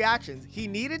overload reactions, he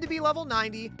needed to be level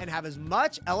 90 and have as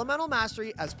much elemental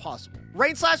mastery as possible.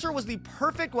 Rain Slasher was the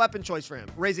perfect weapon choice for him,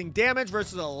 raising damage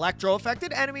versus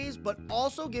electro-affected enemies, but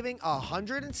also giving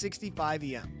 165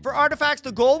 EM. For artifacts,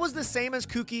 the goal was the same as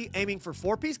Kuki, aiming for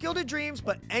 4-piece Gilded Dreams,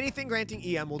 but anything granting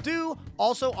EM will do,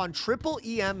 also on triple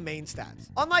EM main stats.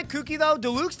 Unlike Kuki though,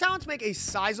 Diluc's talents make a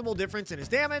sizable difference in his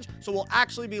damage, so we'll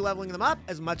actually be leveling them up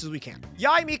as much as we can.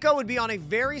 Yae Miko would be on a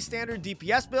very standard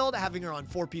DPS build, having her on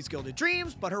 4-piece Gilded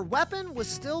Dreams, but her weapon was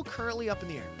still currently up in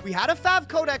the air. We had a Fav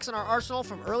Codex in our arsenal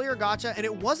from earlier gacha, and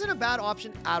it wasn't a bad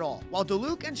option at all. While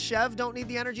Diluc and Chev don't need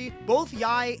the energy, both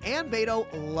Yae and Beto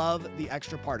love the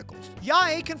extra particles.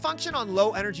 Yae can function on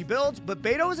low energy builds, but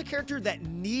Beto is a character that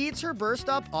needs her burst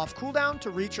up off cooldown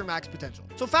to reach her max potential.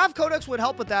 So Fav Codex would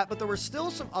help with that, but there were still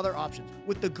some other options.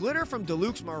 With the glitter from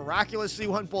Diluc's miraculous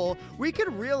C1 pull, we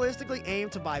could realistically aim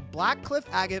to buy Black Cliff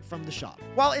Agate from the shop.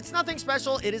 While it's nothing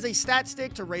special, it is a stat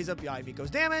stick to raise up Yae Miko's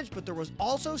damage, but there was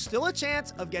also still a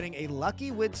chance of getting a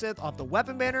lucky Widsith off the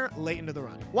weapon banner late into the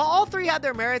run. While all 3 had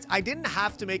their merits, I didn't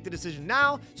have to make the decision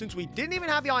now, since we didn't even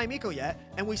have Yae Miko yet,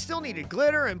 and we still needed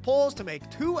glitter and pulls to make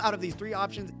 2 out of these 3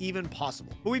 options even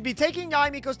possible. But we'd be taking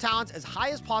Yae Miko's talents as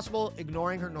high as possible,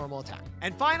 ignoring her normal attack.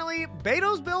 And finally,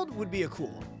 Beto's build would be a cool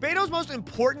one. Beto's most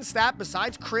important stat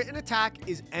besides crit and attack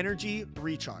is energy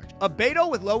recharge. A Beto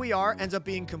with low ER ends up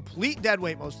being complete dead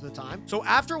weight most of the time, so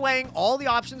after weighing all the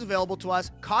options available to us,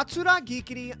 Katsura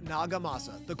Gikiri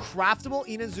Nagamasa, the craftable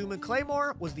Inazuma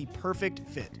Claymore, was the perfect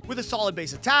fit. With a solid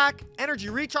base attack, energy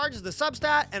recharge is the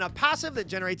substat, and a passive that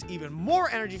generates even more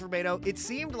energy for Beto, it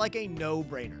seemed like a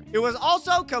no-brainer. It was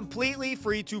also completely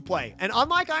free to play, and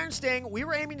unlike Iron Sting, we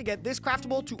were aiming to get this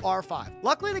craftable to R5.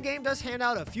 Luckily, the game does hand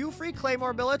out a few free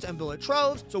Claymore billets and billet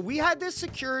troves, so we had this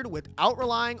secured without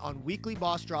relying on weekly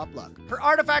boss drop luck. Her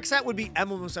artifact set would be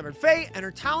Emblem of Severed Fate, and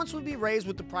her talents would be raised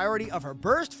with the priority of her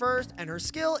burst first and her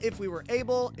skill if we were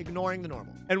able, ignoring the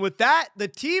normal. And with that, the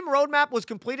team roadmap was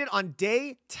completed on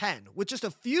day 10, with just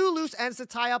a few loose ends to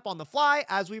tie up on the fly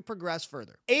as we progress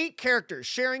further. 8 characters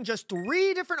sharing just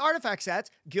 3 different artifact sets,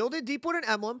 Gilded, Deepwood, and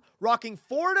Emblem, rocking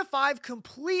 4 to 5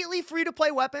 completely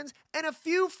free-to-play weapons, and a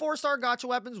few 4-star gacha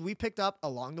weapons we picked up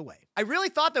along the way. I really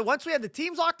thought that once we had the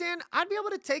teams locked in, I'd be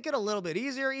able to take it a little bit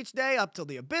easier each day up till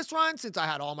the Abyss run, since I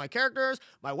had all my characters,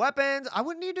 my weapons, I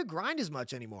wouldn't need to grind as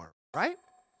much anymore, right?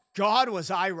 God,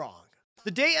 was I wrong.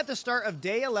 The date at the start of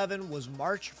day 11 was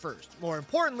March 1st. More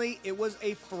importantly, it was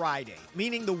a Friday,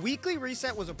 meaning the weekly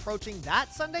reset was approaching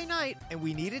that Sunday night, and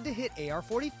we needed to hit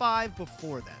AR45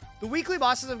 before then. The weekly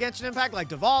bosses of Genshin Impact like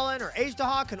Devalin or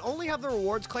Agedaha can only have the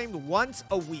rewards claimed once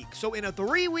a week, so in a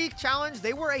 3-week challenge,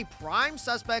 they were a prime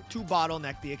suspect to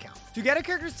bottleneck the account. To get a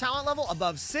character's talent level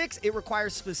above 6, it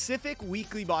requires specific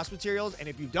weekly boss materials, and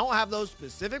if you don't have those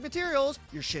specific materials,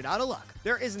 you're shit out of luck.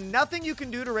 There is nothing you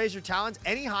can do to raise your talents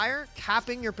any higher,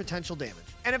 capping your potential damage.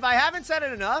 And if I haven't said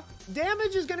it enough,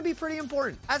 damage is going to be pretty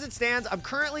important. As it stands, I'm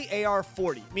currently AR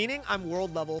 40, meaning I'm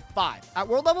world level 5. At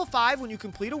world level 5, when you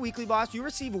complete a weekly boss, you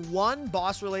receive 1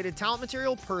 boss-related talent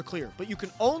material per clear, but you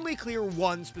can only clear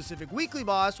 1 specific weekly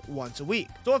boss once a week.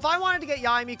 So if I wanted to get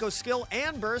Yae Miko's skill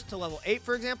and burst to level 8,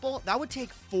 for example, that would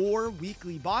take 4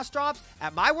 weekly boss drops.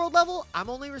 At my world level,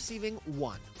 I'm only receiving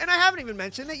 1. And I haven't even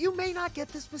mentioned that you may not get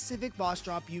the specific boss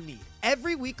drop you need.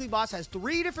 Every weekly boss has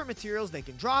 3 different materials they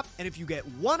can drop, and if you get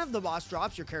one of the boss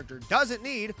drops your character doesn't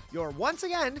need, you're once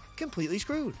again completely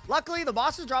screwed. Luckily, the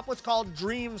bosses drop what's called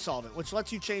Dream Solvent, which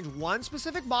lets you change one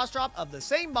specific boss drop of the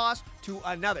same boss to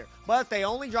another, but they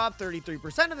only drop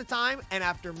 33% of the time, and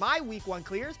after my week 1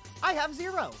 clears, I have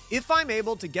 0. If I'm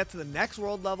able to get to the next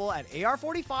world level at AR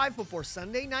 45 before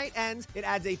Sunday night ends, it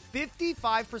adds a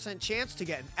 55% chance to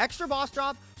get an extra boss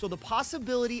drop, so the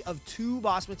possibility of 2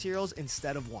 boss materials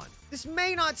instead of 1. This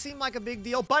may not seem like a big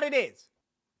deal, but it is.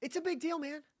 It's a big deal,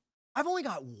 man. I've only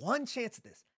got 1 chance at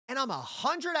this, and I'm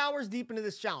 100 hours deep into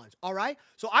this challenge, all right?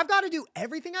 So I've got to do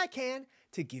everything I can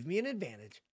to give me an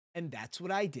advantage, and that's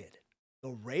what I did.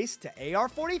 The race to AR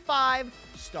 45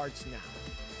 starts now.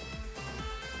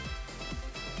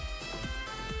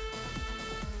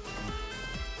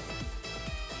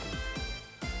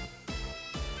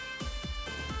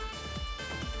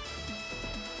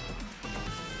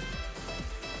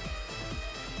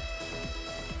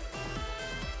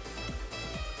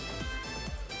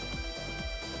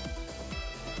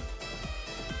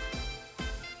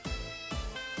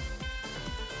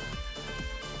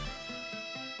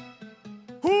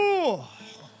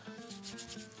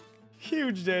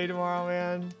 Huge day tomorrow,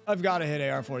 man. I've got to hit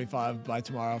AR 45 by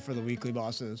tomorrow for the weekly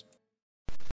bosses.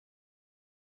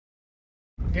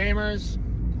 Gamers,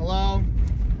 hello.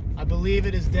 I believe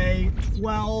it is day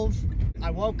 12. I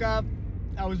woke up.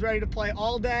 I was ready to play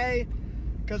all day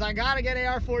because I got to get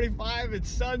AR 45. It's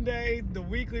Sunday. The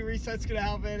weekly reset's going to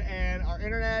happen, and our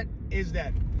internet is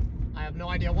dead. I have no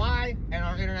idea why, and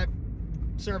our internet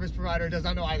service provider does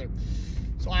not know either.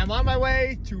 So I am on my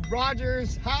way to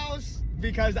Roger's house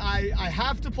because I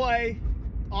have to play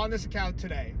on this account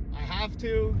today. I have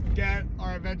to get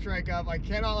our adventure rank up. I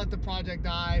cannot let the project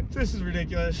die. This is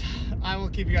ridiculous. I will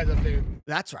keep you guys updated.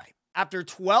 That's right. After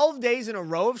 12 days in a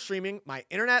row of streaming, my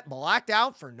internet blacked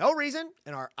out for no reason,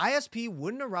 and our ISP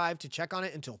wouldn't arrive to check on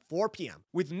it until 4 p.m.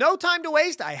 With no time to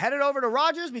waste, I headed over to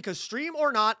Rogers because, stream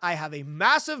or not, I have a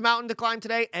massive mountain to climb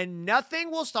today, and nothing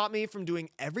will stop me from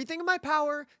doing everything in my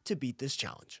power to beat this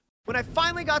challenge. When I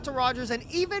finally got to Rogers, an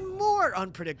even more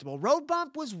unpredictable road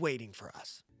bump was waiting for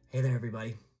us. Hey there,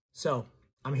 everybody. So,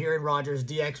 I'm here in Rogers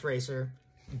DX Racer,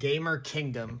 Gamer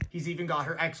Kingdom. He's even got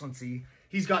Her Excellency.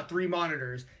 He's got 3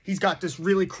 monitors. He's got this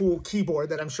really cool keyboard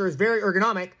that I'm sure is very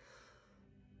ergonomic.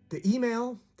 The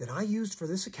email that I used for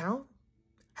this account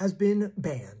has been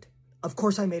banned. Of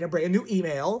course, I made a brand new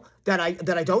email that I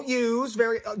don't use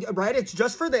right? It's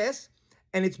just for this,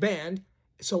 and it's banned.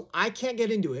 So I can't get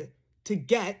into it to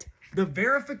get the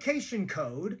verification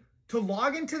code to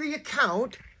log into the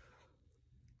account.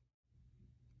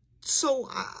 So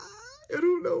I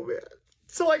don't know, man.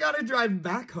 So I gotta drive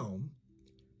back home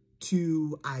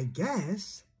to, I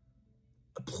guess,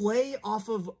 play off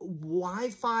of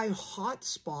Wi-Fi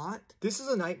hotspot. This is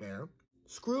a nightmare.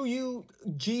 Screw you,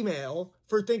 Gmail,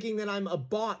 for thinking that I'm a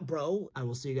bot, bro. I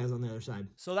will see you guys on the other side.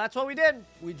 So that's what we did.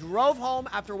 We drove home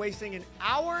after wasting an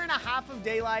hour and a half of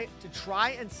daylight to try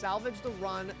and salvage the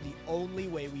run the only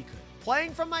way we could.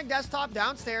 Playing from my desktop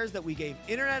downstairs that we gave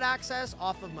internet access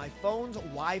off of my phone's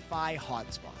Wi-Fi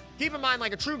hotspot. Keep in mind,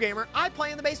 like a true gamer, I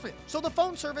play in the basement, so the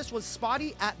phone service was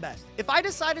spotty at best. If I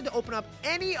decided to open up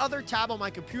any other tab on my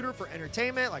computer for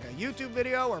entertainment, like a YouTube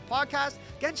video or podcast,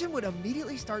 Genshin would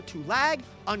immediately start to lag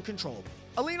uncontrollably.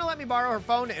 Alina let me borrow her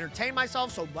phone to entertain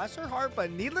myself, so bless her heart,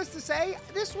 but needless to say,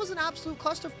 this was an absolute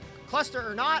cluster. Cluster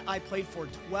or not, I played for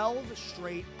 12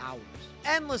 straight hours,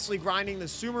 endlessly grinding the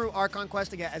Sumeru Archon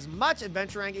quest to get as much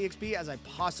adventure rank EXP as I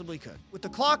possibly could. With the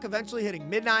clock eventually hitting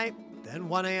midnight, then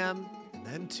 1 a.m., and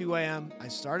then 2 a.m., I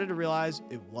started to realize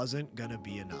it wasn't gonna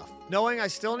be enough. knowing I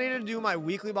still needed to do my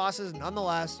weekly bosses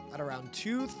nonetheless. At around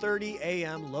 2:30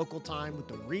 a.m. local time with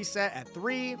the reset at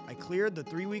 3, I cleared the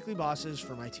 3 weekly bosses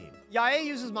for my team. Yae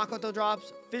uses Makoto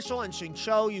drops, Fischl and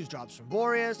Xingqiu use drops from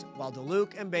Boreas, while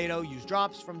Diluc and Beidou use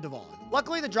drops from Dvalin.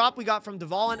 Luckily, the drop we got from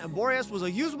Dvalin and Boreas was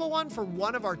a usable one for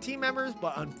one of our team members,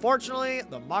 but unfortunately,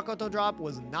 the Makoto drop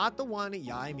was not the one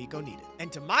Yae Miko needed. And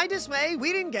to my dismay,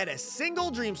 we didn't get a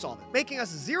single Dream Solvent, making us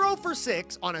 0 for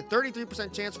 6 on a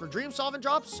 33% chance for Dream Solvent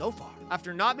drops so far.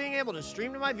 After not being able to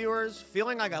stream to my viewers,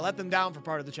 feeling like I let them down for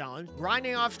part of the challenge,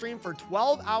 grinding off stream for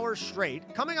 12 hours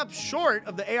straight, coming up short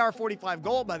of the AR45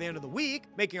 goal by the end of the week,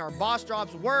 making our boss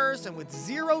drops worse, and with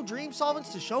 0 Dream Solvents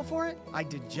to show for it, I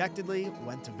dejectedly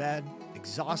went to bed,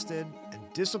 exhausted and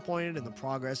disappointed in the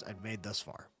progress I'd made thus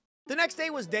far. The next day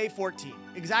was day 14,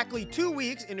 exactly 2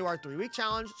 weeks into our 3-week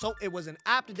challenge, so it was an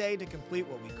apt day to complete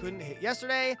what we couldn't hit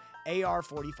yesterday,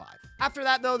 AR45. After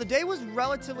that, though, the day was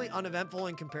relatively uneventful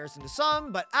in comparison to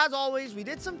some, but as always, we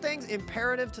did some things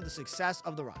imperative to the success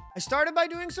of the run. I started by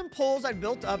doing some pulls I'd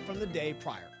built up from the day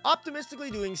prior,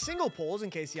 optimistically doing single pulls in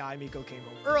case Yae Miko came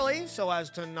home early, so as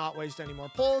to not waste any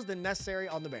more pulls than necessary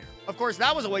on the banner. Of course,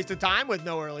 that was a waste of time with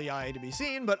no early Yae to be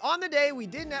seen, but on the day, we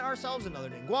did net ourselves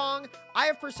another Ningguang, Eye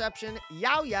of Perception,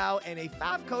 Yao Yao, and a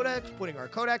Fav Codex, putting our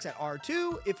Codex at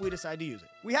R2 if we decide to use it.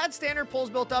 We had standard pulls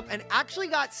built up and actually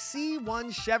got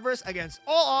C1 Chevreuse against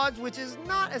all odds, which is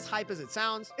not as hype as it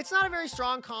sounds. It's not a very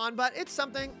strong con, but it's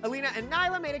something. Alina and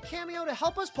Nyla made a cameo to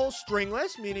help us pull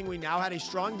Stringless, meaning we now had a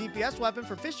strong DPS weapon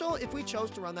for Fischl if we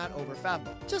chose to run that over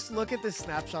Favbo. Just look at this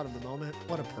snapshot of the moment.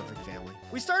 What a perfect family.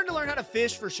 We started to learn how to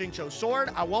fish for Xingqiu's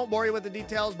sword. I won't bore you with the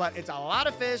details, but it's a lot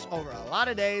of fish over a lot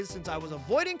of days. Since I was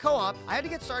avoiding co-op, I had to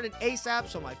get started ASAP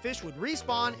so my fish would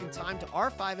respawn in time to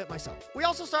R5 it myself. We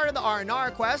also started the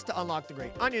R&R quest to unlock the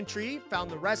Great Onion Tree,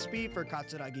 found the recipe for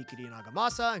Katsuragi Kiri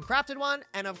Nagamasa and crafted one,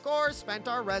 and of course, spent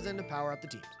our resin to power up the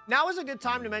teams. Now is a good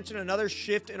time to mention another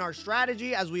shift in our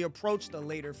strategy as we approach the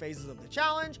later phases of the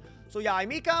challenge. So Yae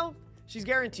Miko, she's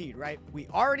guaranteed, right? We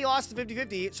already lost the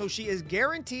 50-50, so she is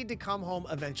guaranteed to come home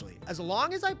eventually. As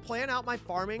long as I plan out my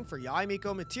farming for Yae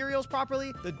Miko materials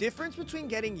properly, the difference between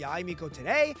getting Yae Miko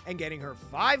today and getting her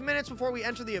 5 minutes before we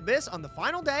enter the Abyss on the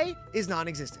final day is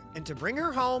non-existent. And to bring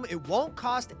her home, it won't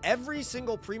cost every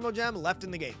single Primo Gem left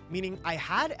in the game, meaning I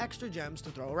had extra gems to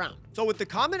throw around. So with the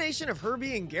combination of her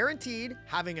being guaranteed,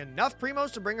 having enough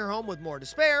Primos to bring her home with more to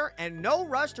spare, and no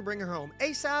rush to bring her home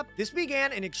ASAP, this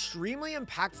began an extremely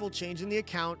impactful change in the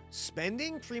account,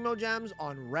 spending Primo Gems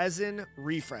on resin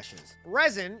refreshes.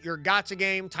 Resin, your gacha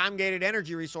game, time-gated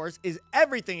energy resource, is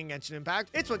everything in Genshin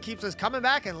Impact. It's what keeps us coming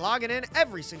back and logging in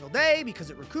every single day because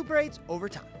it recuperates over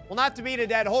time. Well, not to beat a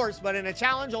dead horse, but in a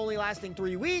challenge only lasting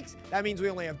 3 weeks, that means we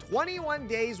only have 21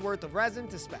 days worth of resin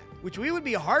to spend, which we would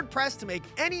be hard-pressed to make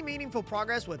any meaningful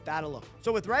progress with that alone.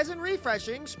 So with resin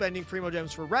refreshing, spending Primo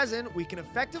Gems for resin, we can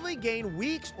effectively gain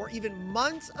weeks or even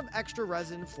months of extra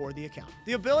resin for the account.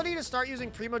 The ability to start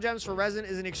using Primo Gems for resin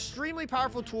is an extremely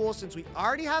powerful tool since we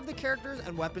already have the characters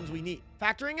and weapons we need.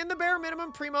 Factoring in the bare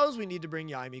minimum Primos we need to bring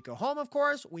Yae Miko home, of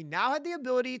course, we now had the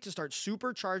ability to start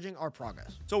supercharging our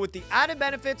progress. So with the added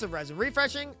benefits of resin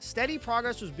refreshing, steady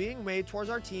progress was being made towards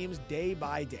our teams day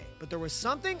by day. But there was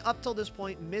something up till this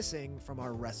point missing from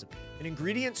our recipe. An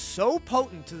ingredient so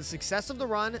potent to the success of the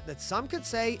run that some could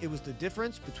say it was the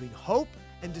difference between hope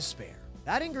and despair.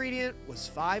 That ingredient was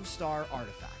 5-star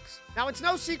artifacts. Now, it's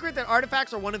no secret that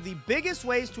artifacts are one of the biggest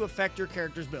ways to affect your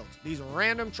character's builds. These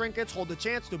random trinkets hold the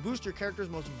chance to boost your character's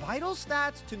most vital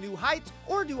stats to new heights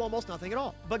or do almost nothing at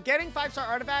all. But getting 5-star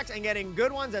artifacts and getting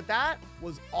good ones at that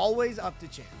was always up to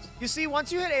chance. You see,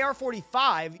 once you hit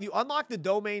AR45, you unlock the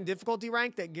domain difficulty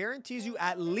rank that guarantees you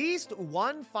at least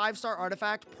one 5-star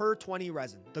artifact per 20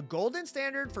 resin, the golden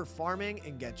standard for farming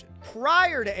in Genshin.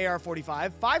 Prior to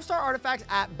AR45, 5-star artifacts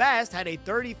at best had a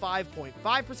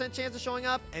 35.5% chance of showing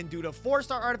up, and due to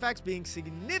 4-star artifacts being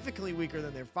significantly weaker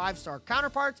than their 5-star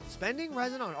counterparts, spending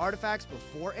resin on artifacts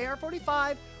before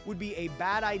AR45 would be a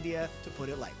bad idea, to put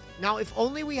it lightly. Now, if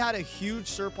only we had a huge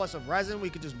surplus of resin we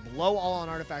could just blow all on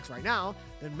artifacts right now,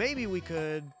 then maybe we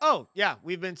could... Oh, yeah,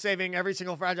 we've been saving every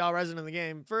single fragile resin in the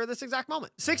game for this exact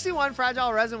moment. 61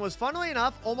 fragile resin was, funnily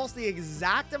enough, almost the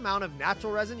exact amount of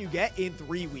natural resin you get in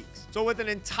 3 weeks. So with an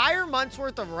entire month's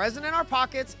worth of resin in our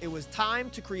pockets, it was time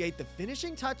to create the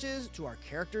finishing touches to our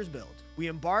character's build. We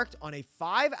embarked on a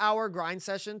 5-hour grind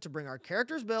session to bring our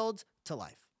character's builds to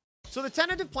life. So the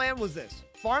tentative plan was this: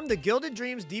 farmed the Gilded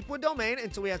Dreams Deepwood domain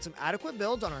until we had some adequate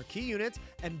builds on our key units,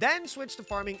 and then switched to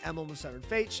farming Emblem of Severed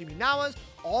Fate Shiminawas,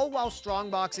 all while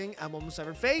strongboxing Emblem of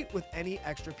Severed Fate with any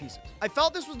extra pieces. I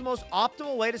felt this was the most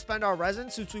optimal way to spend our resin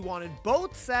since we wanted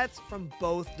both sets from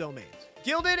both domains.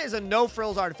 Gilded is a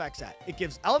no-frills artifact set. It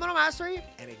gives Elemental Mastery,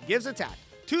 and it gives Attack.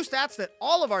 Two stats that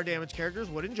all of our damage characters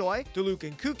would enjoy. Diluc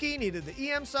and Kuki needed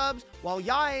the EM subs, while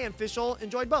Yae and Fischl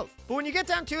enjoyed both. But when you get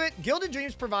down to it, Gilded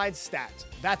Dreams provides stats.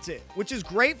 That's it. Which is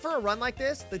great for a run like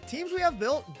this. The teams we have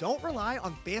built don't rely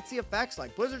on fancy effects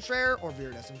like Blizzard Shredder or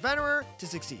Viridescent Venerer to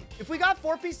succeed. If we got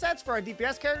 4-piece sets for our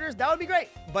DPS characters, that would be great.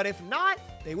 But if not,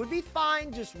 they would be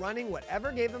fine just running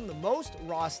whatever gave them the most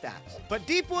raw stats. But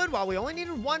Deepwood, while we only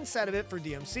needed one set of it for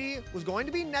DMC, was going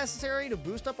to be necessary to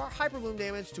boost up our Hyperbloom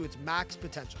damage to its max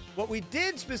potential. What we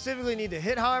did specifically need to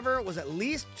hit, however, was at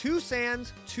least 2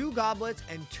 Sands, 2 Goblets,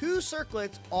 and 2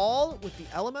 Circlets, all with the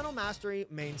Elemental Mastery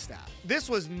main stat. This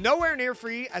was nowhere near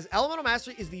free, as Elemental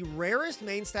Mastery is the rarest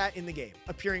main stat in the game,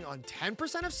 appearing on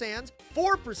 10% of Sands,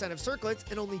 4% of Circlets,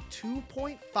 and only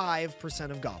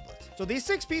 2.5% of Goblets. So these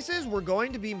 6 pieces were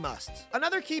going to be musts.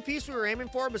 Another key piece we were aiming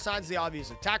for, besides the obvious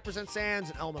attack percent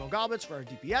Sands and Elemental Goblets for our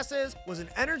DPSs, was an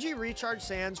energy recharge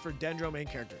Sands for Dendro main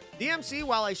character. DMC,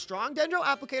 while a strong Dendro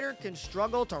applicator, can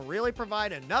struggle to really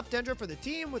provide enough Dendro for the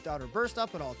team without her burst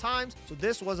up at all times, so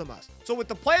this was a must. So with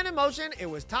the plan in motion, it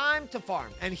was time to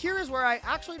farm. And here is where I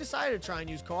actually decided to try and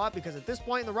use co-op, because at this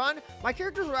point in the run, my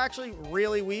characters were actually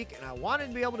really weak, and I wanted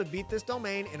to be able to beat this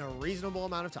domain in a reasonable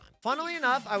amount of time. Funnily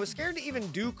enough, I was scared to even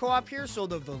do co-op here so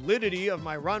the validity of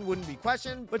my run wouldn't be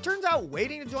questioned, but turns out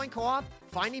waiting to join co-op,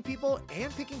 finding people,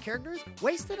 and picking characters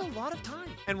wasted a lot of time.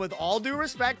 And with all due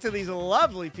respect to these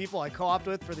lovely people I co-opted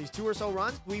with for these 2 or so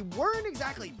runs, we weren't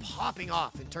exactly popping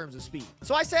off in terms of speed.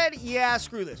 So I said, yeah,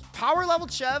 screw this. Power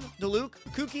leveled Chev, Diluc,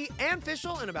 Kuki, and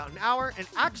Fischl in about an hour, and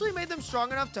actually made them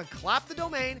strong enough to clap the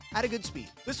domain at a good speed.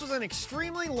 This was an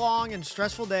extremely long and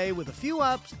stressful day with a few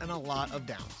ups and a lot of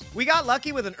downs. We got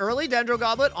lucky with an early Dendro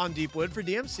Goblet on Deepwood for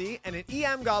DMC and an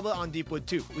EM Goblet on Deepwood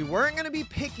too. We weren't going to be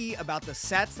picky about the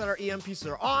sets that our EM pieces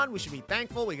are on. We should be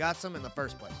thankful we got some in the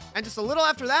first place. And just a little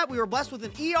after that, we were blessed with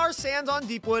an ER Sands on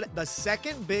Deepwood, the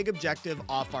second big objective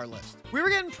off our list. We were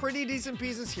getting pretty decent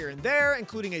pieces here and there,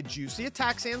 including a juicy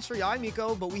attack Sands for Xiao Yae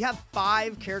Miko, but we have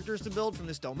 5 characters to build from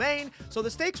this domain, so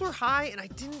the stakes were high and I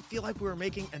didn't feel like we were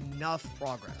making enough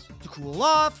progress. To cool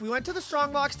off, we went to the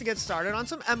Strongbox to get started on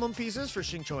some emblem pieces for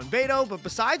Xingqiu and Beidou, but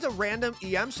besides a random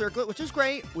EM Circlet, which is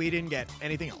great, we didn't get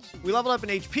anything else. We leveled up an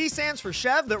HP Sands for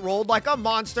Chev that rolled like a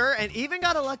monster, and even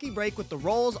got a lucky break with the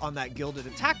rolls on that Gilded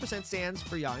attack percent Sands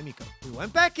for Xiao Yae Miko. We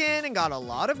went back in and got a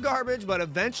lot of garbage, but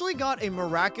eventually got a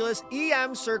miraculous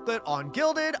EM Circlet on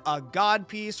Gilded, a god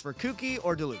piece for Kuki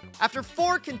or Diluc. After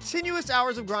 4 continuous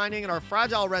hours of grinding and our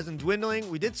fragile resin dwindling,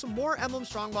 we did some more Emblem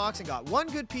Strongbox and got 1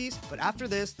 good piece, but after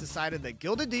this, decided that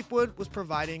Gilded Deepwood was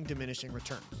providing diminishing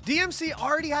returns. DMC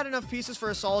already had enough pieces for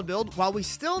a solid build, while we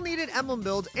still needed emblem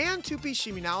builds, and 2-piece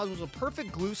Shiminawas was a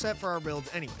perfect glue set for our builds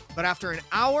anyway. But after an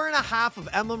hour and a half of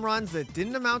emblem runs that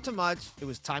didn't amount to much, it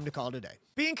was time to call it a day.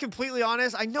 Being completely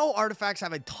honest, I know artifacts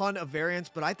have a ton of variants,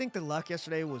 but I think the luck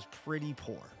yesterday was pretty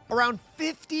poor. Around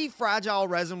 50 fragile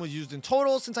resin was used in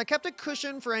total, since I kept a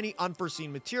cushion for any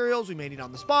unforeseen materials we may need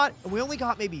on the spot, and we only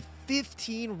got maybe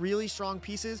 15 really strong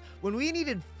pieces when we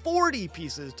needed 40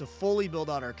 pieces to fully build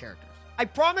out our characters. I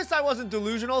promised I wasn't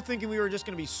delusional, thinking we were just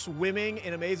going to be swimming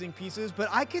in amazing pieces, but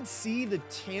I could see the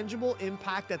tangible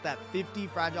impact that 50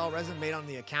 fragile resin made on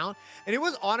the account, and it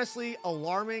was honestly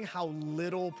alarming how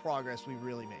little progress we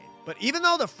really made. But even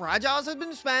though the fragiles had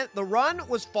been spent, the run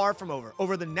was far from over.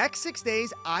 Over the next 6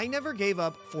 days, I never gave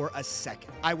up for a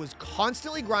second. I was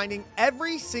constantly grinding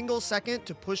every single second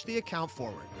to push the account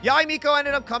forward. Xiao Yae Miko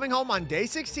ended up coming home on day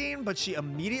 16, but she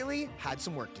immediately had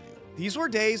some work to do. These were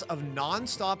days of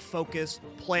non-stop focus,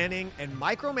 planning, and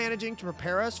micromanaging to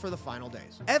prepare us for the final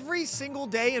days. Every single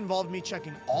day involved me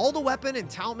checking all the weapon and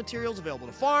talent materials available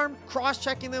to farm,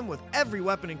 cross-checking them with every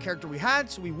weapon and character we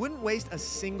had so we wouldn't waste a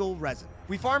single resin.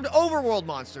 We farmed overworld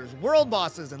monsters, world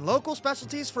bosses, and local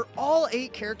specialties for all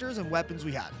 8 characters and weapons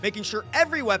we had, making sure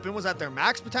every weapon was at their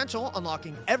max potential,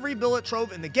 unlocking every billet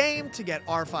trove in the game to get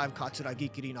R5 Katsura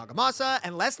Gikiri Nagamasa,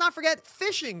 and let's not forget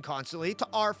fishing constantly to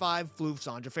R5 Floof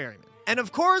Sanja Ferryman. And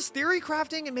of course, theory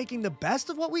crafting and making the best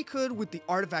of what we could with the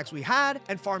artifacts we had,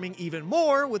 and farming even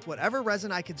more with whatever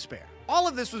resin I could spare. All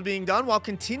of this was being done while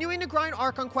continuing to grind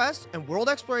Archon quests and world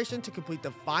exploration to complete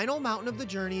the final mountain of the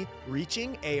journey,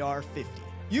 reaching AR 50.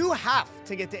 You have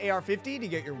to get to AR 50 to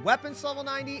get your weapons to level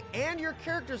 90 and your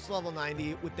characters to level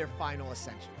 90 with their final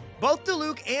ascension. Both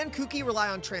Diluc and Kuki rely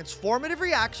on transformative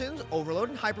reactions, Overload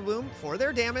and Hyperbloom, for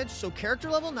their damage, so character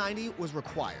level 90 was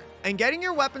required. And getting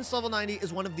your weapons to level 90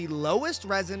 is one of the lowest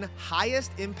resin,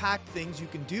 highest impact things you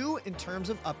can do in terms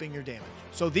of upping your damage.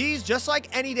 So these, just like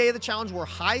any day of the challenge, were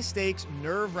high stakes,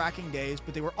 nerve-wracking days,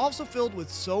 but they were also filled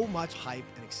with so much hype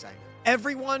and excitement.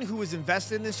 Everyone who was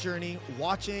invested in this journey,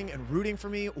 watching and rooting for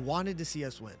me, wanted to see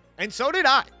us win. And so did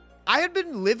I. I had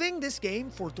been living this game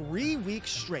for 3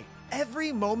 weeks straight.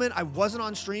 Every moment I wasn't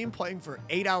on stream playing for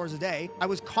 8 hours a day, I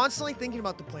was constantly thinking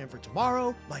about the plan for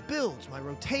tomorrow, my builds, my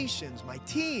rotations, my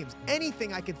teams,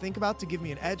 anything I could think about to give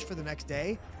me an edge for the next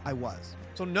day, I was.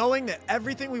 So knowing that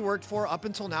everything we worked for up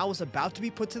until now was about to be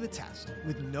put to the test,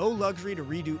 with no luxury to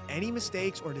redo any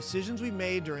mistakes or decisions we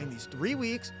made during these 3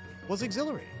 weeks, was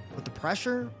exhilarating. But the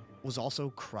pressure was also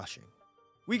crushing.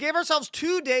 We gave ourselves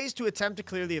 2 days to attempt to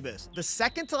clear the abyss. The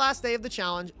second to last day of the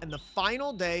challenge and the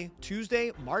final day,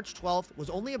 Tuesday, March 12th, was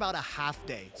only about a half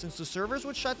day since the servers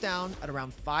would shut down at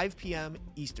around 5 p.m.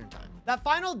 Eastern time. That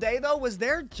final day though was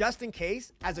there just in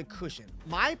case as a cushion.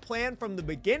 My plan from the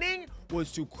beginning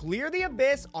was to clear the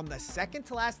abyss on the second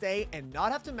to last day and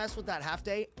not have to mess with that half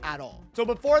day at all. So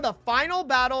before the final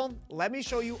battle, let me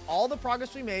show you all the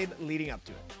progress we made leading up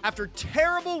to it. After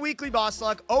terrible weekly boss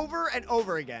luck over and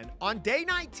over again, on day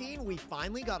 19, we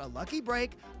finally got a lucky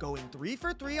break, going 3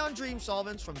 for 3 on Dream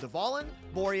Solvents from Dvalin,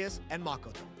 Boreas, and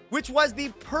Makoto, which was the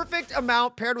perfect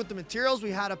amount paired with the materials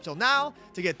we had up till now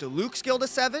to get Diluc's skill to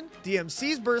 7,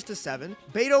 DMC's burst to 7,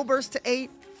 Beto burst to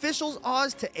 8, Fischl's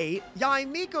Oz to 8,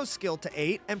 Yae Miko's skill to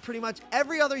 8, and pretty much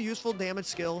every other useful damage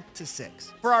skill to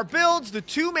 6. For our builds, the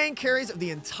 2 main carries of the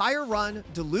entire run,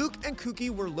 Diluc and Kuki,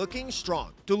 were looking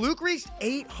strong. Diluc reached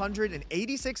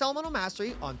 886 elemental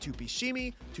mastery on 2-piece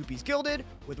Shimi, 2-piece Gilded,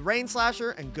 with Rain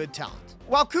Slasher and good talent,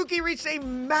 while Kuki reached a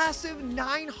massive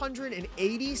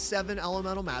 987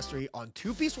 elemental mastery on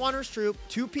 2-piece Wanderer's Troop,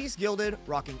 2-piece Gilded,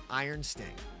 rocking Iron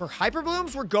Sting. Her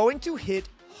Hyperblooms were going to hit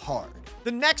hard.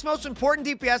 The next most important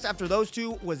DPS after those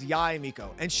two was Yae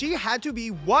Miko, and she had to be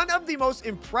one of the most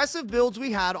impressive builds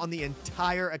we had on the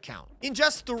entire account. In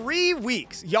just 3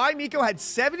 weeks, Yae Miko had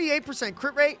 78%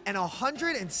 crit rate and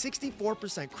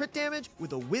 164% crit damage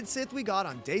with a Widsith we got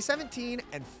on day 17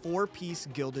 and 4-piece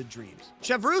Gilded Dreams.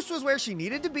 Chevreuse was where she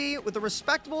needed to be with a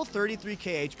respectable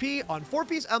 33k HP on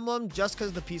 4-piece Emblem just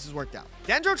because the pieces worked out.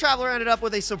 Dendro Traveler ended up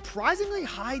with a surprisingly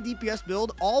high DPS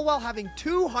build, all while having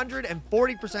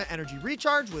 240% energy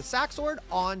recharge with Sack Sword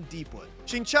on Deepwood.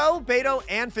 Xingqiu, Beto,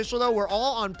 and Fischl though were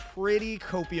all on pretty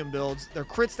copium builds. Their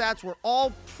crit stats were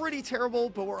all pretty terrible,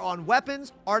 but were on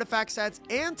weapons, artifact sets,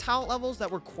 and talent levels that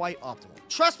were quite optimal.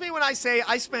 Trust me when I say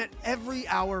I spent every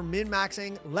hour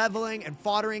min-maxing, leveling, and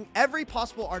foddering every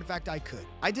possible artifact I could.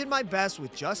 I did my best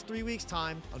with just 3 weeks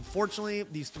time. Unfortunately,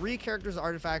 these 3 characters'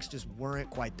 artifacts just weren't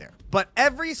quite there. But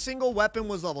every single weapon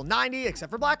was level 90 except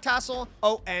for Black Tassel.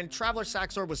 Oh, and Traveler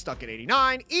Sack Sword was stuck at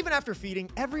 89, even after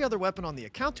feeding every other weapon on the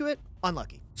account to it.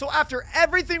 Unlucky. So after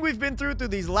everything we've been through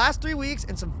these last 3 weeks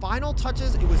and some final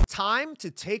touches, it was time to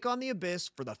take on the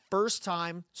Abyss for the first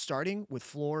time, starting with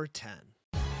floor 10.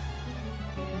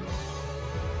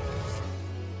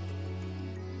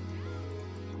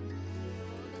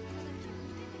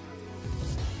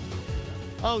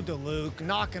 Oh, Diluc,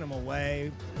 knocking him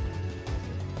away.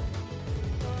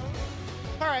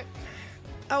 All right.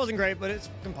 That wasn't great, but it's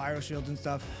some pyro shields and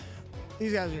stuff.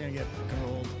 These guys are gonna get fucking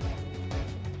rolled.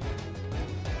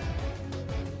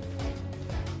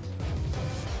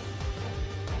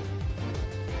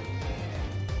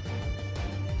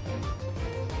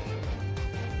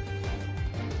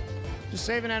 Just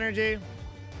saving energy.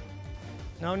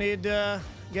 No need to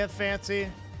get fancy.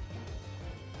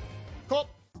 Cool.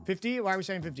 50? Why are we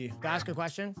saying 50? Can I ask a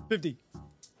question? 50.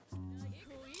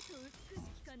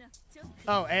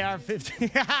 Oh, AR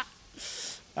 50. All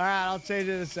right, I'll change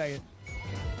it in a second.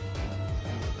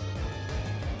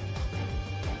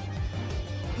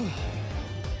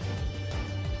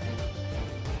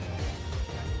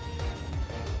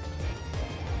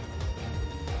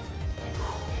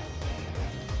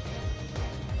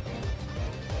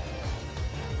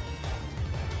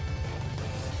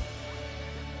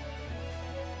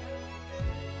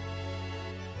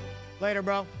 Later,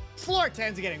 bro. Floor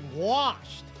 10's getting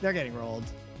washed. They're getting rolled.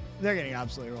 They're getting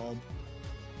absolutely rolled.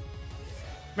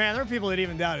 Man, there are people that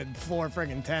even doubted floor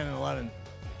friggin' 10 and 11.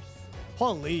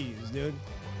 Please, dude.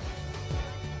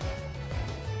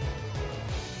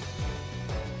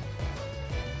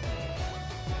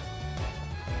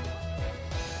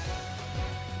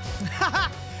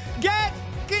 Get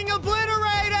fucking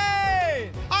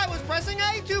obliterated! I was pressing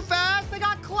A too fast. They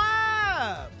got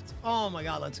Oh my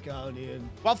god, let's go, dude.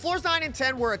 While floors 9 and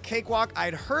 10 were a cakewalk,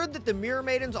 I'd heard that the Mirror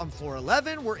Maidens on floor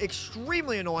 11 were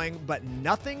extremely annoying, but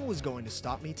nothing was going to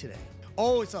stop me today.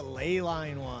 Oh, it's a ley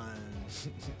line one.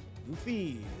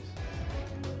 Goofies.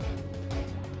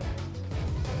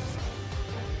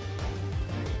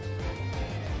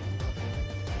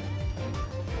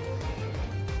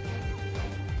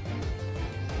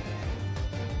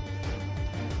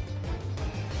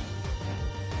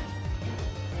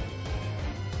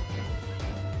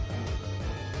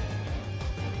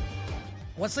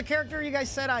 What's the character you guys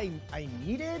said I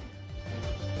needed?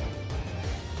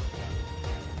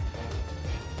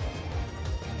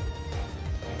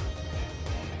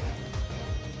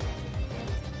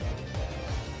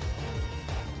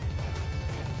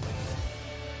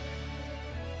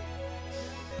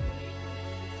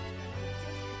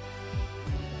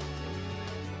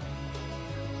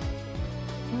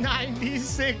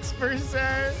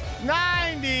 %.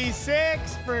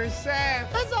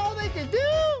 96%. That's all they can do.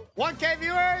 1K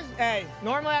viewers. Hey,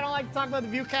 normally I don't like to talk about the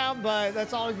view count, but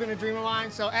that's always been a dream of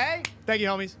mine. So, hey, thank you,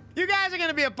 homies. You guys are going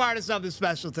to be a part of something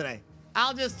special today.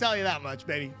 I'll just tell you that much,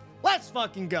 baby. Let's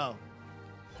fucking go.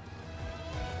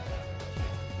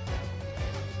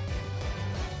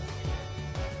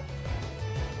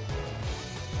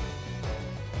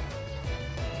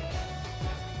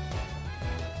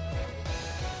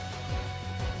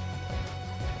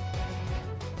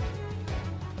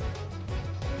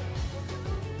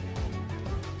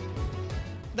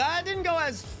 That didn't go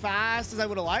as fast as I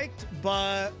would have liked,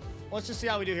 but let's just see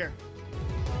how we do here.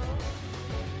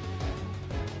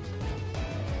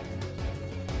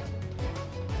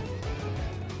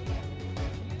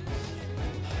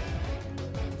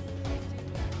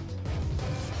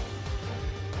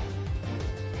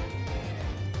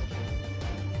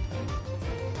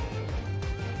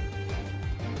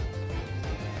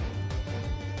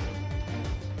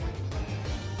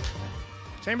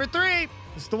 Chamber 3.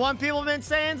 It's the one people have been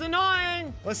saying is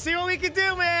annoying. Let's see what we can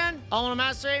do, man. All-in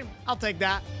mastery, I'll take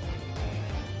that.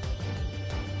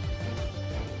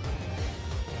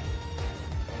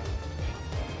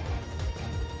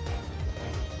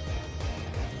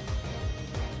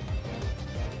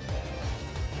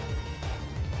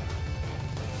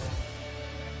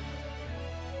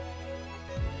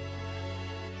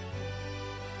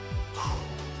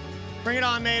 Bring it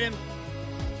on, maiden.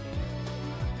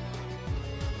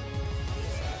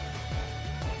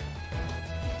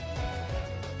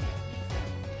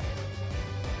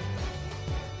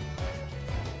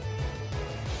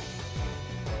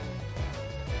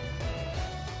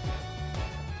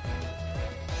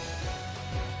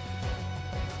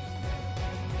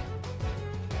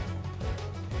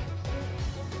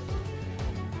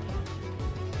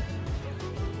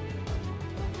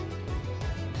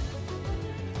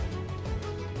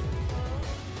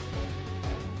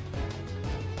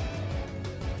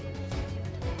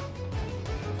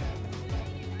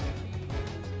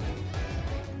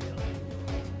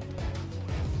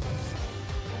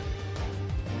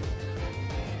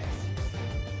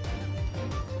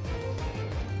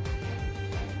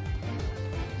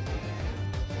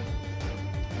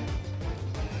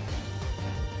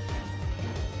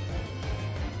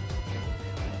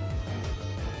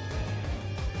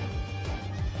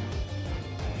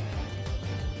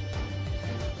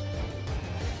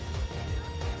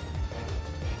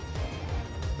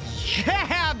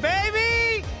 Yeah,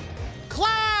 baby!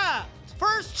 Clap!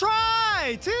 First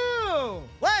try, too!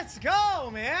 Let's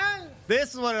go, man!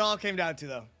 This is what it all came down to,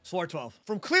 though. It's floor 12.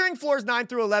 From clearing floors 9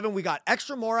 through 11, we got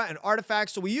extra mora and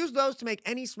artifacts, so we used those to make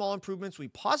any small improvements we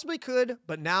possibly could,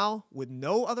 but now, with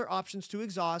no other options to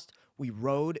exhaust, we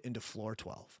rode into floor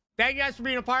 12. Thank you guys for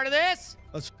being a part of this.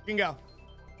 Let's fucking go.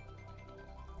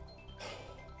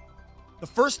 The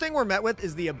first thing we're met with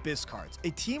is the Abyss cards, a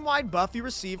team-wide buff you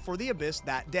receive for the Abyss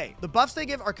that day. The buffs they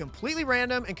give are completely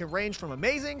random and can range from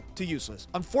amazing to useless.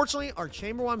 Unfortunately, our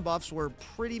Chamber 1 buffs were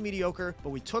pretty mediocre,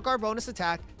 but we took our bonus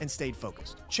attack and stayed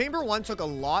focused. Chamber 1 took a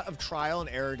lot of trial and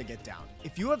error to get down.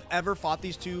 If you have ever fought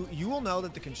these two, you will know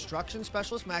that the Construction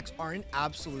Specialist mechs are an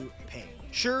absolute pain.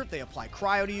 Sure, they apply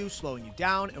cryo to you, slowing you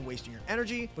down and wasting your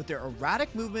energy, but their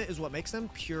erratic movement is what makes them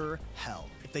pure hell.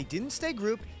 If they didn't stay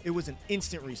grouped, it was an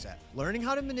instant reset. Learning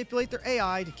how to manipulate their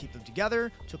AI to keep them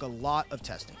together took a lot of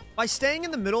testing. By staying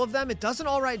in the middle of them, it does an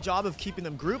alright job of keeping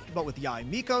them grouped, but with Yae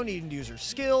Miko needing to use her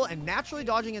skill and naturally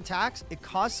dodging attacks, it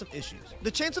caused some issues.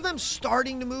 The chance of them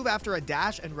starting to move after a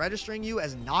dash and registering you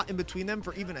as not in between them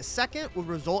for even a second would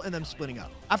result in them splitting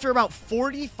up. After about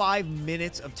 45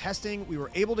 minutes of testing, we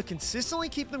were able to consistently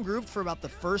keep them grouped for about the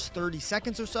first 30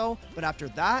 seconds or so, but after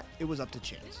that, it was up to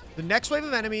chance. The next wave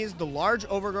of enemies, the large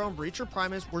overgrown Breacher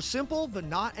Primus were simple, but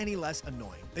not any less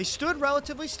annoying. They stood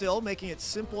relatively still, making it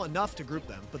simple enough to group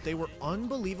them, but they were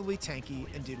unbelievably tanky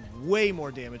and did way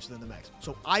more damage than the mechs.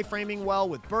 So iframing well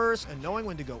with bursts and knowing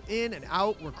when to go in and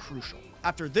out were crucial.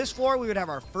 After this floor, we would have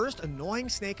our first annoying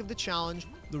snake of the challenge,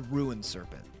 the Ruined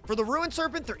Serpent. For the Ruined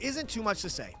Serpent, there isn't too much to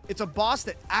say. It's a boss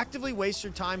that actively wastes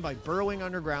your time by burrowing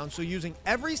underground, so using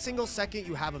every single second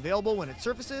you have available when it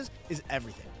surfaces is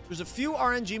everything. There's a few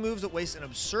RNG moves that waste an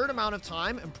absurd amount of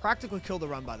time and practically kill the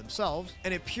run by themselves,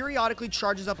 and it periodically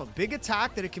charges up a big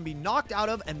attack that it can be knocked out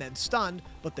of and then stunned,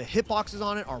 but the hitboxes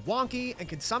on it are wonky and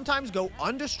can sometimes go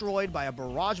undestroyed by a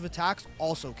barrage of attacks,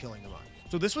 also killing the run.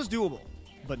 So this was doable,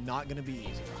 but not going to be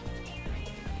easy.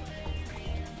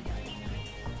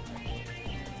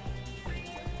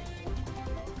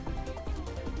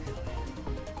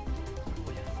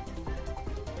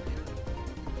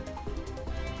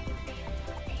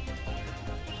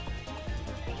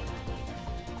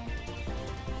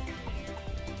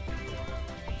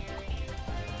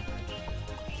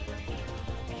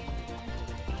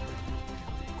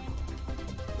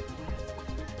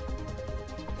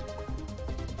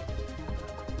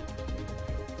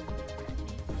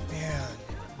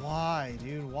 Why,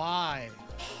 dude? Why?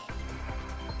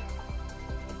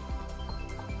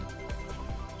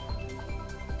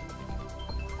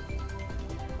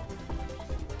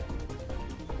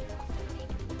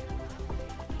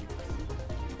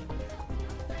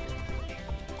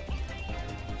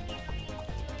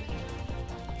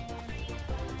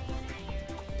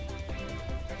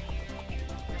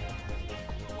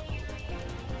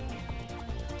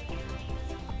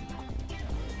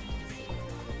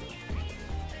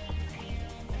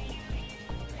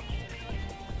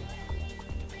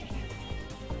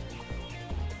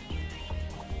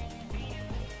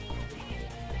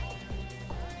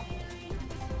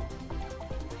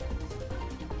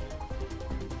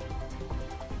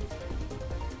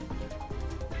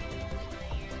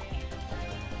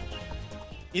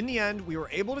 In the end, we were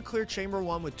able to clear Chamber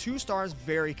 1 with 2 stars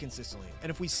very consistently, and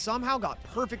if we somehow got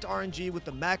perfect RNG with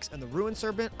the mechs and the Ruined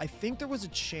Serpent, I think there was a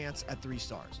chance at 3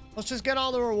 stars. Let's just get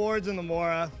all the rewards in the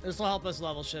Mora. This will help us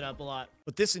level shit up a lot.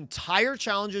 But this entire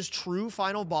challenge's true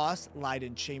final boss lied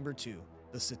in Chamber 2,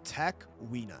 the Satek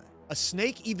Weenut. A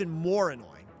snake even more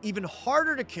annoying, even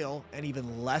harder to kill, and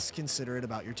even less considerate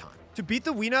about your time. To beat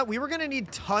the Weenut, we were going to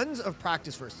need tons of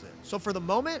practice versus it. So for the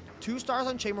moment, 2 stars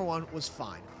on Chamber 1 was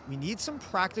fine. We need some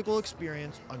practical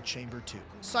experience on Chamber 2.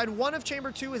 Side 1 of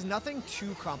Chamber 2 is nothing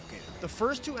too complicated. The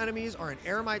first 2 enemies are an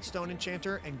Eremite Stone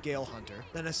Enchanter and Gale Hunter,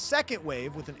 then a second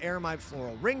wave with an Eremite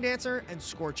Floral Ring Dancer and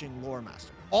Scorching Lore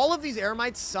Master. All of these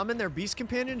Eremites summon their beast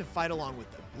companion to fight along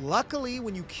with them. Luckily,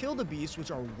 when you kill the beasts,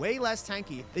 which are way less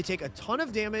tanky, they take a ton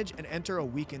of damage and enter a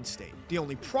weakened state. The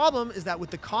only problem is that with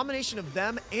the combination of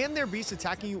them and their beasts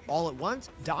attacking you all at once,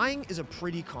 dying is a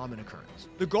pretty common occurrence.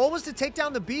 The goal was to take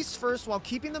down the beasts first while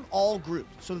keeping them all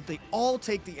grouped, so that they all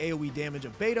take the AoE damage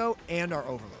of Beto and our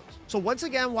overloads. So once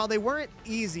again, while they weren't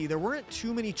easy, there weren't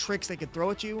too many tricks they could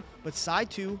throw at you, but side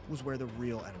 2 was where the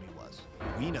real enemy was.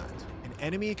 Weenut, an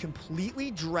enemy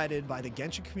completely dreaded by the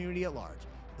Genshin community at large.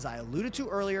 As I alluded to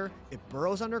earlier, it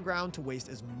burrows underground to waste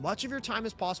as much of your time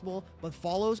as possible, but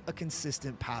follows a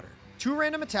consistent pattern. 2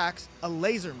 random attacks, a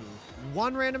laser move,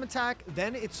 1 random attack,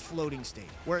 then its floating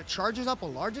state, where it charges up a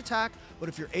large attack, but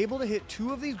if you're able to hit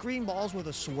 2 of these green balls with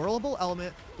a swirlable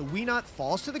element, the Weenut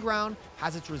falls to the ground,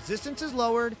 has its resistances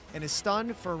lowered, and is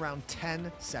stunned for around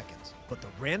 10 seconds. But the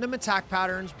random attack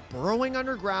patterns, burrowing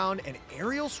underground, and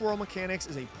aerial swirl mechanics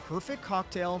is a perfect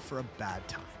cocktail for a bad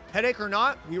time. Headache or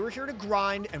not, we were here to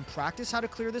grind and practice how to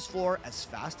clear this floor as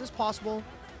fast as possible,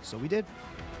 so we did.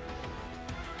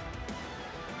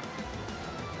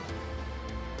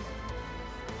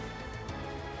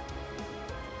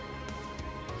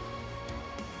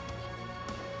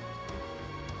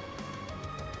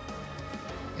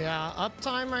 Yeah,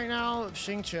 uptime right now of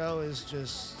Xingqiu is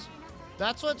just...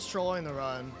 that's what's trolling the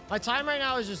run. My time right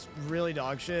now is just really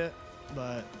dog shit,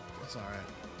 but it's alright.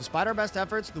 Despite our best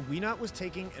efforts, the Weenut was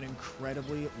taking an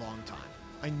incredibly long time.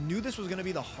 I knew this was going to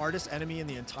be the hardest enemy in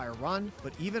the entire run,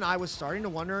 but even I was starting to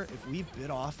wonder if we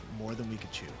bit off more than we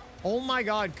could chew. Oh my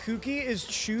god, Kuki is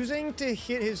choosing to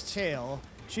hit his tail.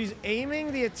 She's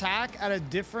aiming the attack at a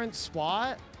different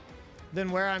spot than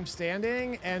where I'm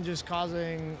standing and just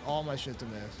causing all my shit to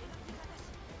miss.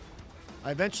 I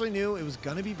eventually knew it was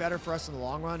going to be better for us in the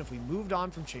long run if we moved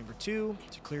on from Chamber 2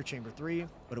 to clear Chamber 3,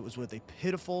 but it was with a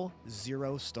pitiful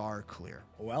 0-star clear.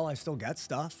 Well, I still get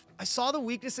stuff. I saw the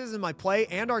weaknesses in my play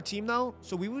and our team though,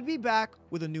 so we would be back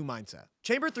with a new mindset.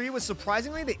 Chamber 3 was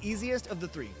surprisingly the easiest of the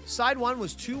 3. Side 1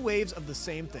 was 2 waves of the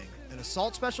same thing, an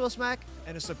Assault Specialist mech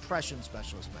and a suppression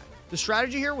specialist mech. The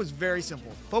strategy here was very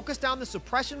simple. Focus down the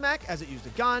suppression mech as it used a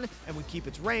gun and would keep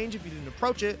its range if you didn't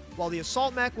approach it, while the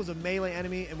assault mech was a melee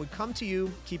enemy and would come to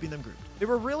you, keeping them grouped. They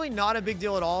were really not a big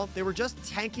deal at all. They were just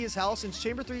tanky as hell since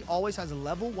Chamber 3 always has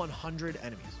level 100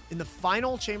 enemies. In the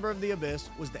final Chamber of the Abyss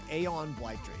was the Aeon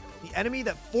Blight Drake, the enemy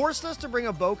that forced us to bring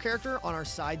a bow character on our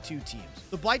side 2 teams.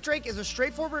 The Blight Drake is a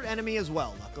straightforward enemy as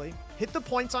well, luckily. Hit the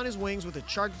points on his wings with a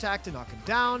charge attack to knock him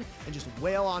down, and just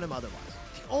wail on him otherwise.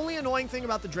 The only annoying thing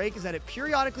about the Drake is that it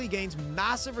periodically gains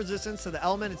massive resistance to the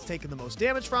element it's taken the most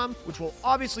damage from, which will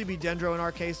obviously be Dendro in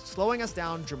our case, slowing us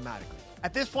down dramatically.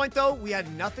 At this point though, we had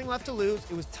nothing left to lose.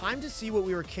 It was time to see what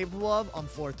we were capable of on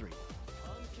floor 3.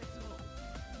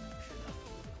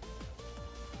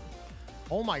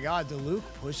 Oh my god, Diluc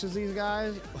pushes these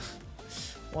guys?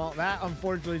 Well, that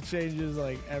unfortunately changes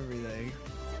like everything.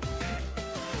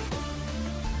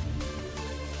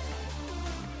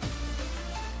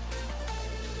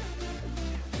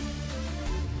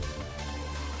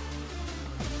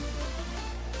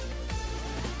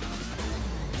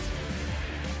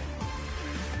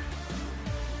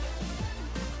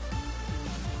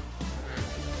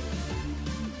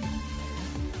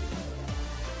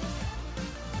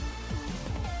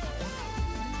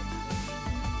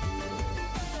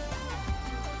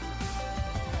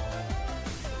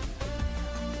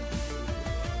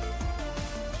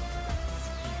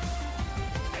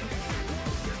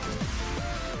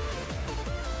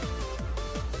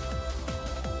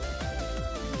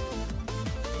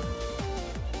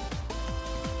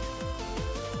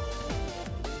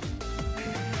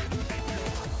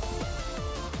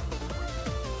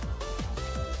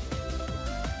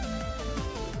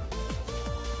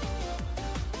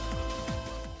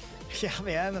 Yeah,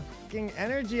 man, the fucking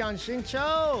energy on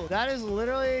Xingqiu. That is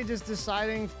literally just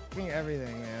deciding fucking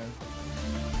everything, man.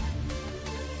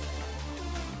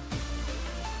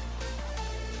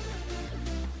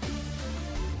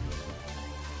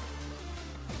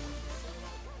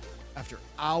 After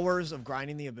hours of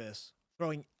grinding the Abyss,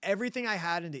 throwing everything I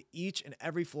had into each and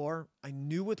every floor, I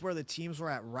knew with where the teams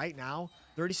were at right now,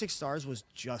 36 stars was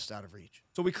just out of reach.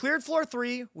 So we cleared floor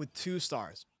 3 with 2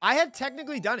 stars. I had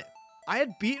technically done it. I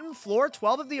had beaten floor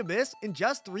 12 of the Abyss in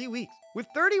just 3 weeks, with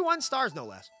 31 stars no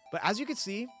less. But as you can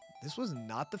see, this was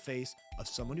not the face of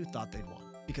someone who thought they'd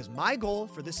won. Because my goal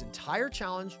for this entire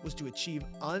challenge was to achieve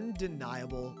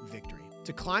undeniable victory.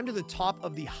 To climb to the top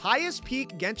of the highest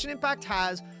peak Genshin Impact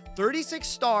has, 36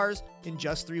 stars in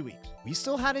just 3 weeks. We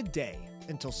still had a day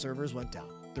until servers went down.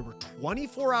 There were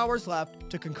 24 hours left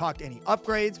to concoct any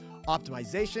upgrades,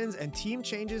 optimizations, and team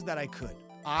changes that I could.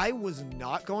 I was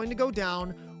not going to go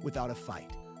down without a fight.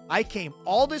 I came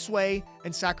all this way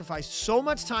and sacrificed so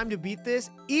much time to beat this,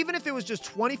 even if it was just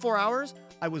 24 hours,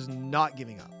 I was not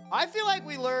giving up. I feel like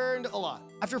we learned a lot.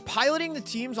 After piloting the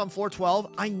teams on floor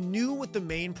 12, I knew what the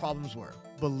main problems were.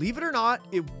 Believe it or not,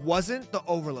 it wasn't the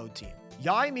overload team.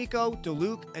 Yae Miko,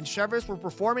 Diluc, and Chevris were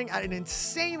performing at an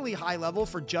insanely high level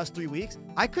for just 3 weeks.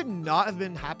 I could not have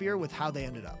been happier with how they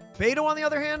ended up. Beidou, on the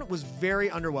other hand, was very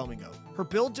underwhelming though. Her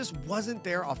build just wasn't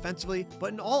there offensively,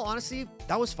 but in all honesty,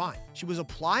 that was fine. She was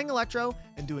applying Electro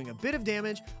and doing a bit of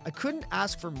damage. I couldn't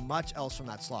ask for much else from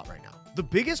that slot right now. The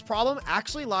biggest problem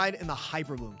actually lied in the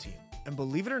Hyper Bloom team, and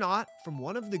believe it or not, from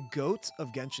one of the GOATs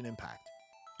of Genshin Impact,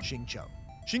 Xingqiu.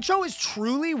 Xingqiu is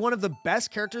truly one of the best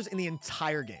characters in the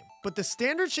entire game. But the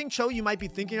standard Xingqiu you might be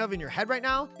thinking of in your head right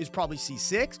now is probably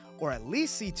C6 or at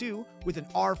least C2 with an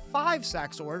R5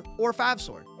 sack sword or Fav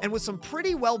sword, and with some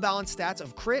pretty well-balanced stats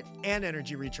of crit and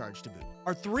energy recharge to boot.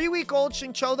 Our 3-week-old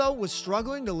Xingqiu though was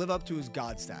struggling to live up to his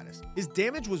god status. His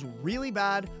damage was really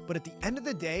bad, but at the end of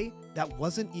the day, that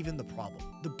wasn't even the problem.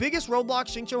 The biggest roadblock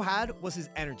Xingqiu had was his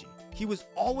energy. He was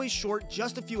always short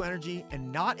just a few energy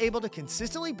and not able to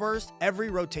consistently burst every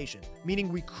rotation, meaning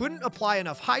we couldn't apply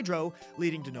enough hydro,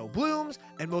 leading to no blooms,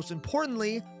 and most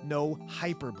importantly, no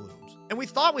hyper blooms. And we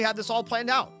thought we had this all planned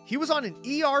out. He was on an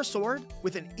ER sword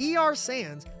with an ER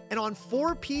Sands and on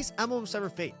 4-piece Emblem of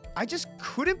Severed Fate. I just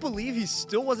couldn't believe he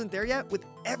still wasn't there yet with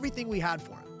everything we had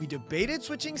for him. We debated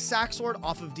switching Sack Sword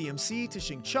off of DMC to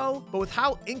Xingqiu, but with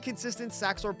how inconsistent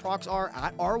Sack Sword procs are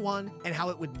at R1 and how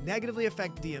it would negatively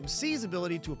affect DMC's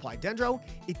ability to apply Dendro,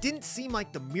 it didn't seem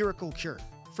like the miracle cure.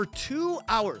 For 2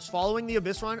 hours following the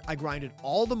Abyss run, I grinded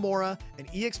all the Mora and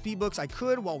EXP books I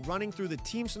could while running through the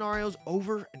team scenarios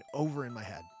over and over in my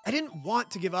head. I didn't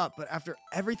want to give up, but after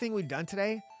everything we'd done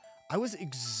today, I was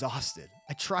exhausted.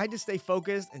 I tried to stay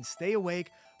focused and stay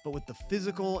awake, but with the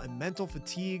physical and mental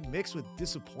fatigue mixed with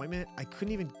disappointment, I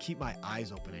couldn't even keep my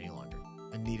eyes open any longer.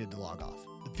 I needed to log off.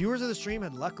 The viewers of the stream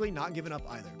had luckily not given up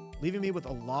either, leaving me with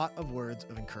a lot of words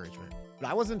of encouragement. But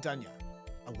I wasn't done yet.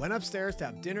 I went upstairs to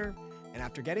have dinner, and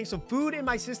after getting some food in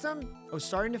my system, I was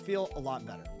starting to feel a lot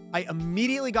better. I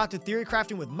immediately got to theory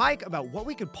crafting with Mike about what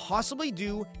we could possibly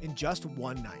do in just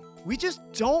one night. We just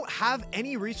don't have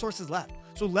any resources left,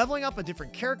 so leveling up a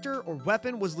different character or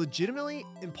weapon was legitimately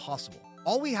impossible.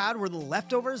 All we had were the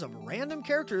leftovers of random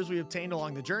characters we obtained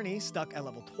along the journey, stuck at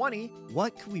level 20.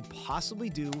 What could we possibly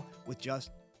do with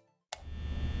just...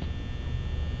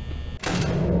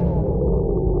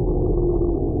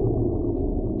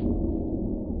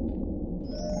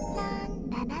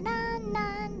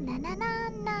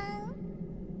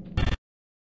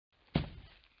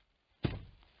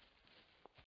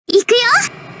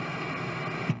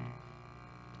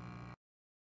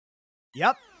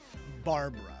 Yep,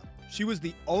 Barbara. She was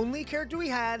the only character we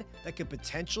had that could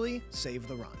potentially save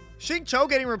the run. Xingqiu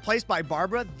getting replaced by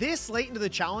Barbara this late into the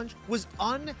challenge was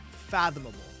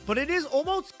unfathomable. But it is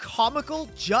almost comical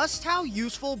just how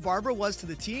useful Barbara was to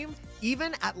the team,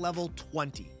 even at level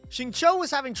 20. Xingqiu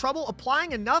was having trouble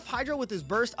applying enough hydro with his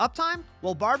burst uptime,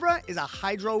 while Barbara is a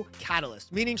hydro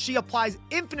catalyst, meaning she applies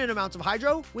infinite amounts of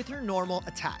hydro with her normal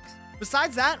attacks.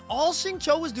 Besides that, all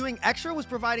Xingqiu was doing extra was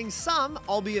providing some,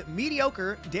 albeit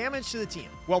mediocre, damage to the team.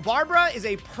 While Barbara is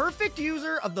a perfect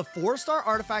user of the 4-star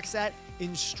artifact set,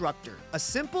 Instructor, a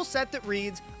simple set that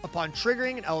reads, upon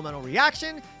triggering an elemental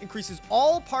reaction, increases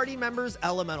all party members'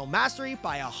 elemental mastery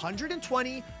by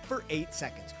 120 for 8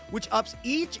 seconds, which ups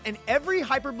each and every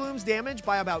Hyper Bloom's damage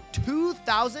by about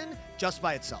 2,000 just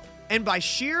by itself. And by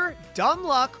sheer dumb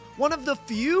luck, one of the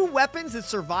few weapons that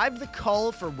survived the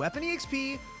cull for weapon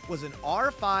EXP was an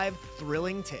R5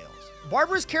 Thrilling Tales.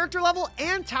 Barbara's character level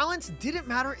and talents didn't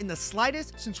matter in the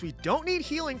slightest since we don't need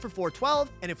healing for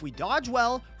 412, and if we dodge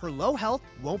well, her low health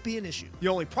won't be an issue. The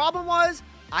only problem was,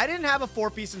 I didn't have a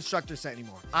 4-piece instructor set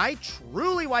anymore. I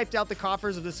truly wiped out the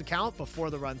coffers of this account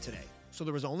before the run today. So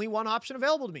there was only one option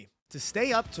available to me: to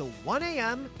stay up till 1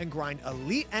 a.m. and grind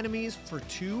elite enemies for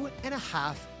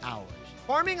 2.5 hours.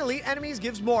 Farming elite enemies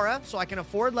gives Mora, so I can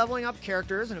afford leveling up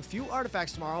characters and a few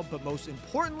artifacts tomorrow, but most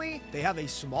importantly, they have a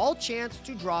small chance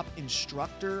to drop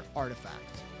instructor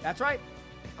artifacts. That's right.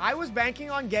 I was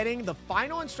banking on getting the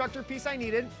final instructor piece I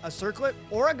needed, a circlet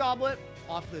or a goblet,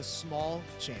 off this small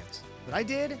chance. But I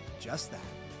did just that,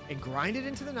 and grinded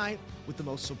into the night with the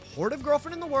most supportive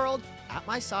girlfriend in the world at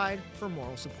my side for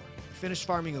moral support. I finished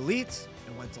farming elites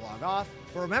and went to log off,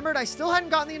 but remembered I still hadn't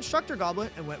gotten the instructor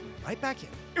goblet and went right back in.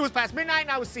 It was past midnight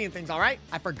and I was seeing things all right.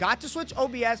 I forgot to switch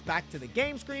OBS back to the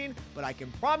game screen, but I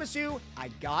can promise you I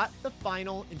got the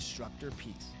final instructor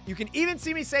piece. You can even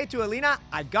see me say to Alina,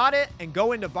 I got it, and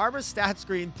go into Barbara's stat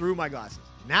screen through my glasses.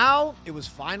 Now it was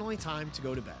finally time to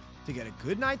go to bed, to get a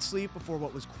good night's sleep before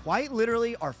what was quite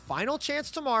literally our final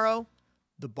chance tomorrow,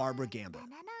 the Barbara Gambit.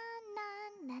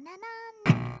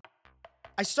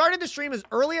 I started the stream as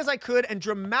early as I could and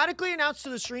dramatically announced to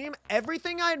the stream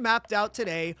everything I had mapped out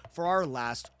today for our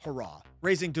last hurrah.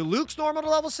 Raising Diluc's normal to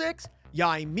level 6,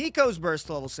 Yae Miko's burst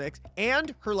to level 6,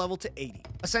 and her level to 80.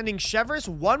 Ascending Chevris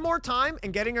one more time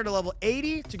and getting her to level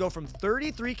 80 to go from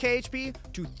 33 KHP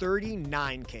to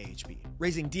 39 KHP.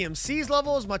 Raising DMC's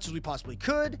level as much as we possibly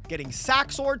could, getting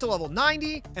Sack Sword to level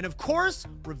 90, and of course,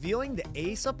 revealing the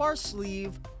ace up our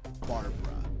sleeve, Barbara.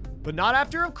 But not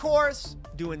after, of course,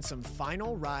 doing some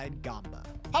final ride gamba.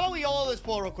 How about we YOLO this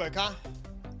pool real quick, huh?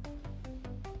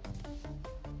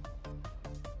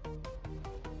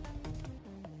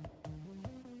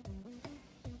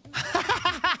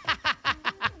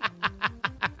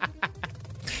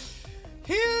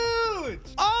 Huge!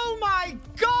 Oh my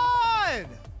God!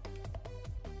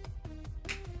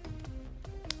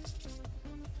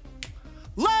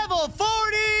 Level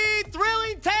 40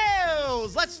 Thrilling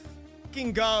Tales! Let's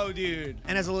go, dude.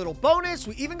 And as a little bonus,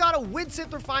 we even got a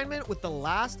Widsith refinement with the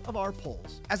last of our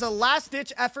pulls. As a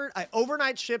last-ditch effort, I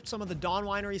overnight shipped some of the Dawn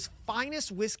Winery's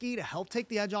finest whiskey to help take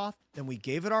the edge off. Then we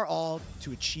gave it our all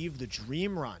to achieve the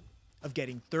dream run of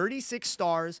getting 36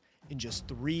 stars in just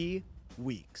 3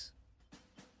 weeks.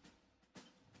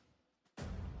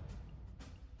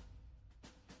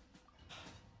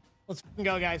 Let's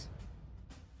go, guys.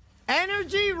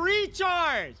 Energy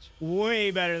recharge!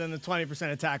 Way better than the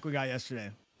 20% attack we got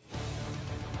yesterday.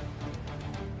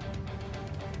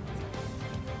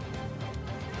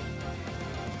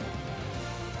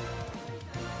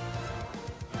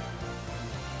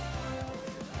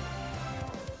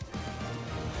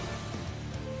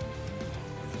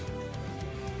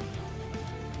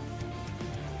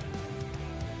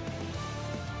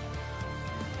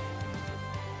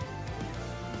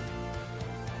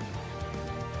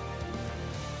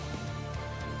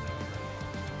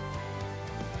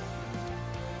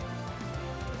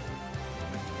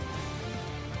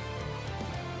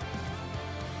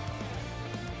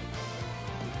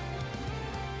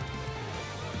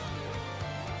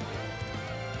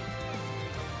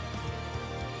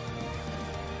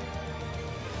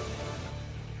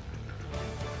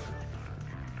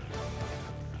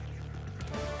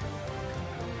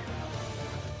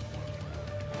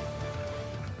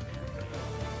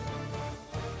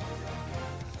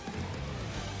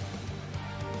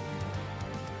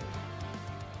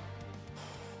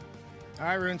 All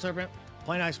right, Rune Serpent.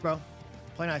 Play nice, bro.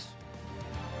 Play nice.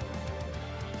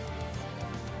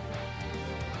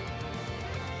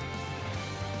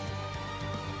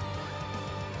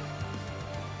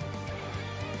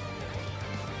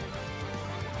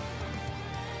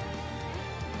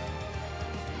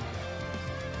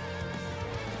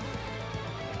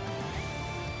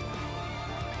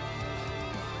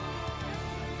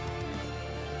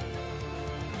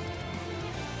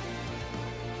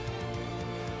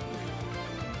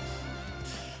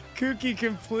 Kuki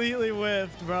completely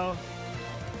whiffed, bro.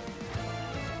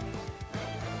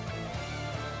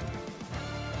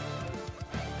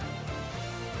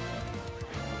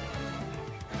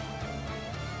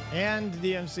 And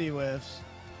DMC whiffs,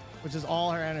 which is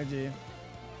all her energy.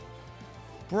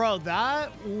 Bro,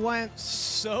 that went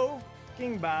so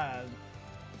fucking bad.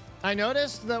 I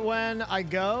noticed that when I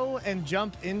go and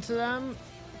jump into them,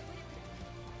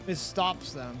 it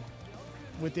stops them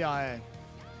with the IA,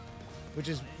 which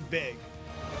is big.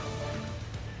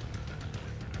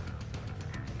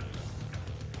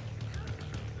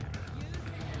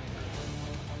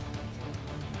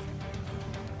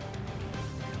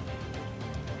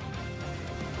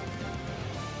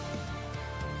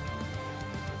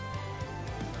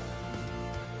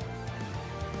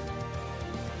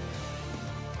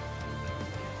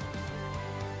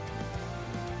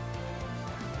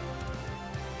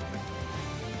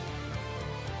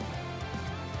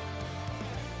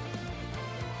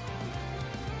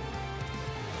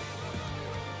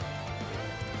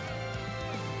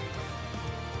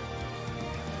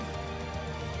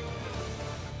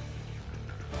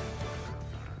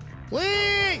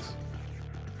 Please!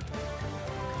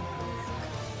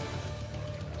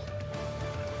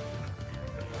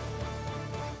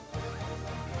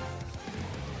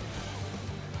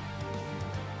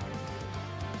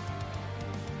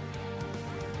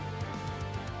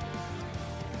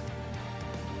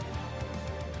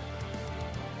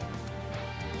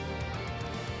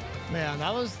 Man,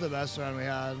 that was the best run we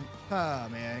had. Oh,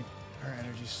 man. Her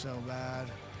energy's so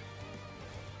bad.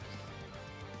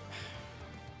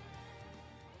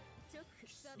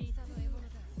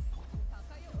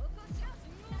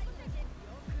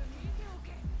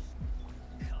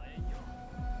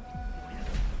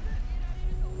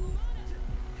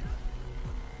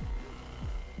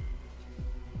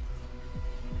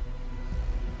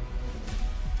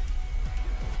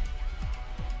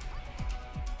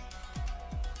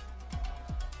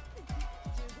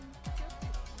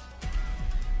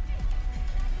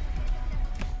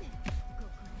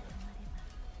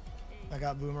 I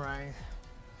got boomerang.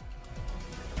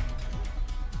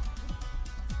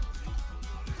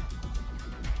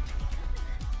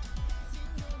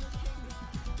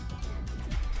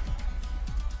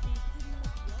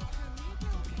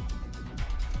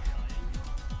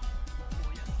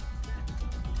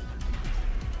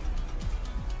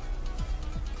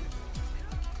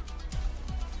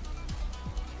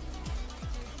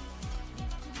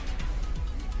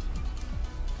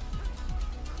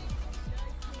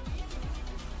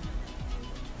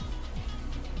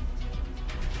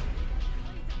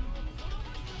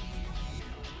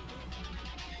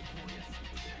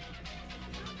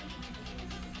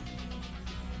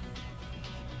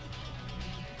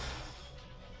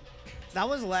 That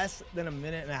was less than a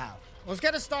minute and a half. Let's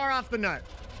get a star off the nut.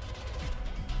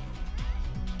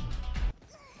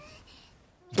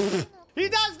 He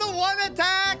does the one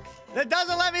attack that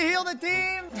doesn't let me heal the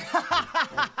team.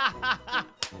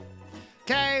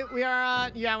 Okay, we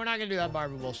are, yeah, we're not gonna do that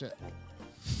Barbara bullshit.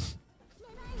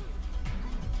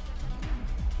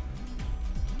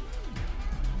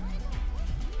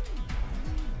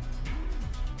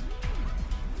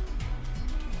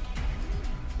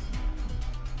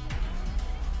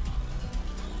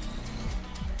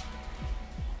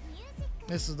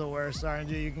 This is the worst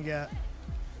RNG you can get.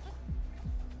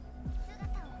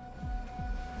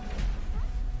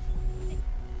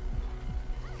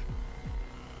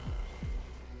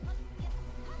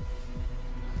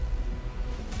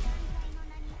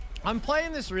 I'm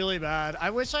playing this really bad. I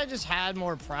wish I just had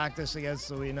more practice against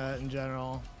Selena in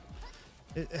general.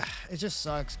 It just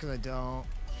sucks because I don't.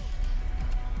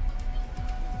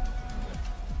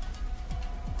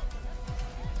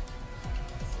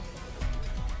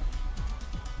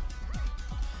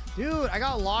 Dude, I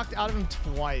got locked out of him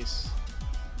twice.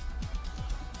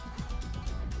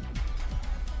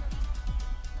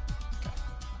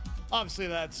 Obviously,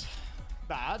 that's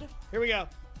bad. Here we go.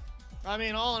 I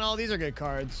mean, all in all, these are good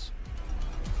cards.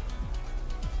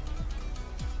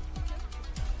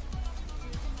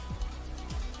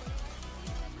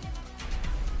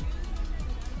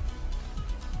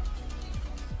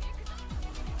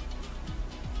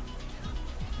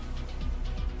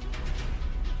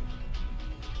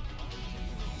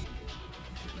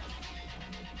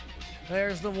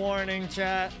 There's the warning,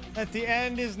 chat. That the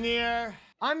end is near.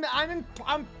 I'm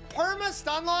perma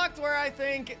stun locked where I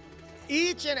think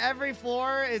each and every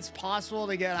floor it's possible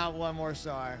to get out one more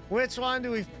star. Which one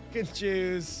do we fucking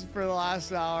choose for the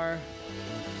last hour?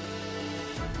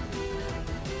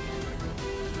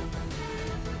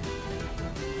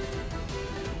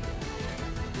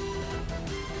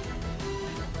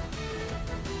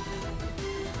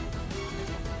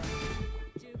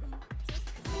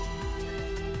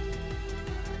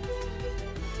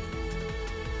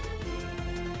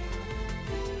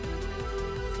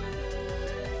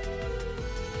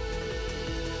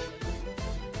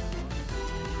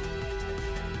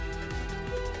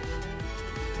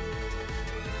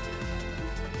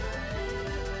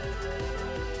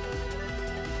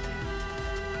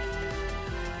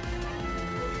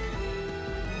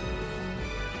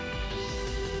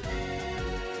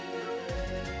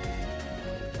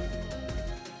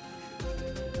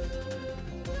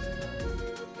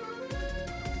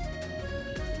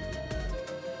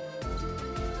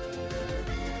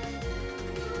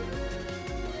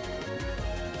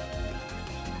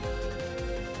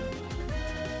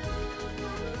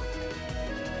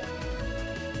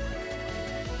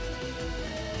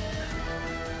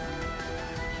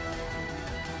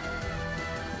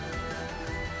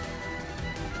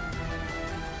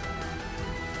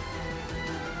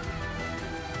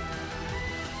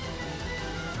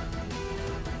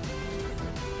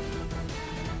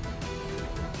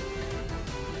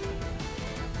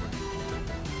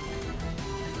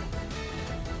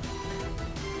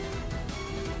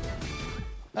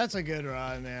 That's a good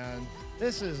run, man.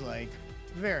 This is like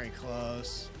very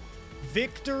close.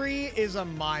 Victory is a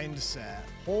mindset.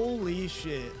 Holy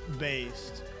shit,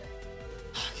 based.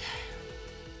 Okay.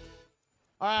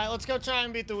 All right, let's go try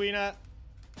and beat the Weenut.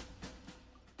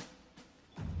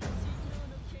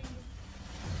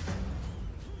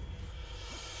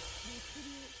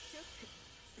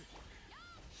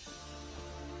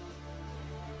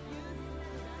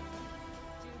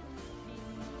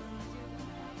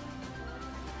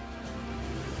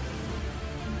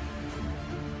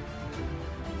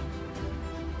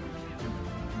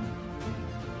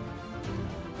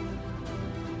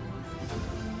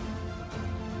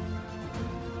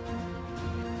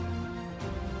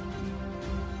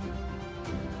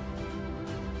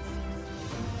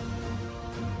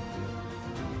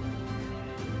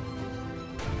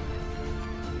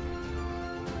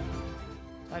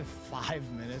 I have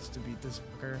 5 minutes to beat this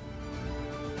fucker.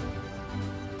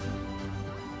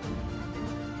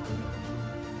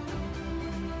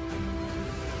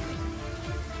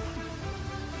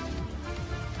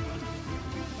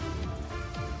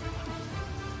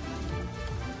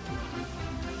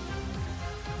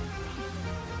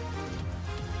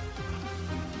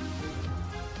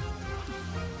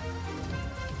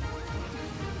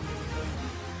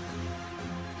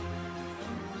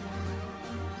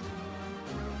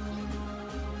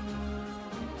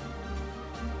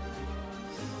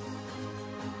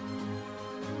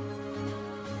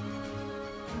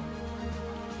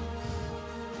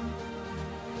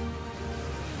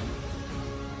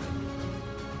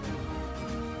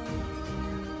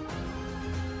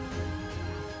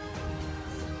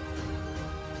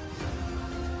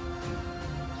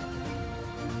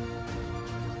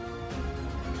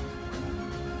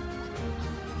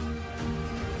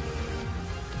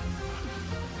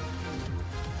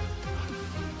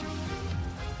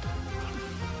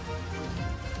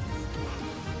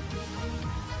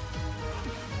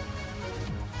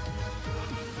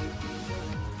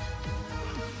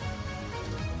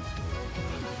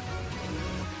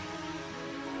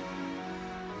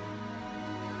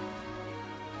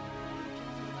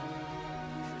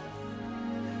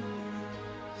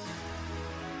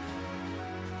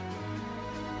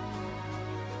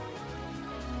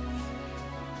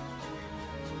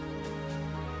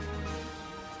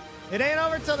 It ain't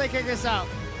over till they kick us out.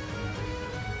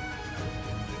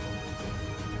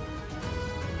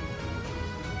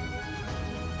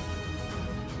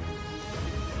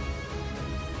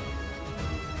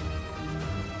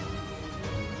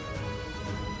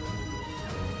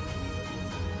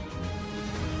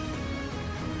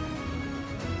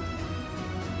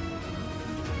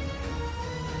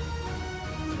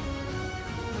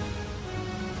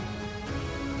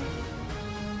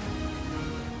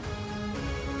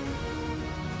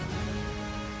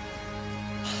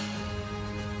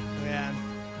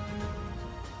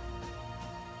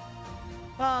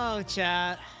 Oh,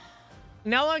 chat.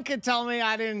 No one could tell me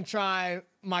I didn't try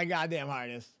my goddamn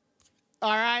hardest.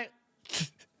 All right?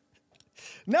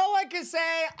 No one can say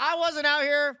I wasn't out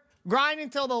here grinding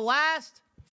till the last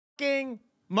fucking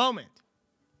moment.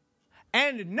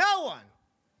 And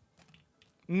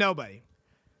nobody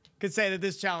could say that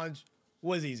this challenge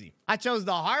was easy. I chose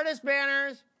the hardest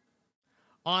banners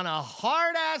on a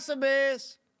hard-ass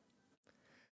abyss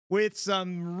with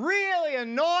some really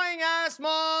annoying-ass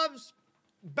mobs,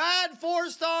 bad 4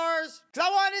 stars, because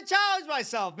I wanted to challenge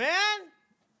myself, man.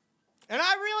 And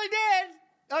I really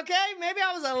did. Okay, maybe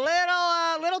I was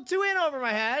a little too in over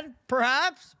my head,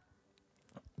 perhaps.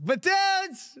 But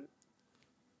dudes,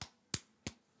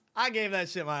 I gave that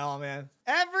shit my all, man.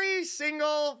 Every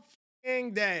single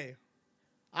day,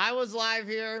 I was live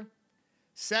here,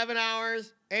 7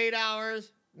 hours, 8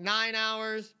 hours, 9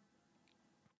 hours.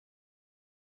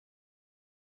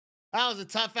 That was a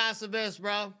tough-ass abyss,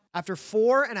 bro. After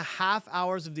 4.5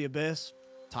 hours of the abyss,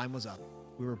 time was up.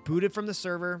 We were booted from the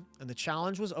server, and the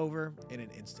challenge was over in an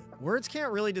instant. Words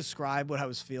can't really describe what I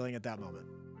was feeling at that moment.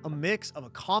 A mix of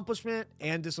accomplishment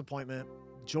and disappointment,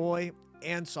 joy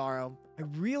and sorrow. I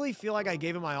really feel like I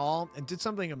gave it my all and did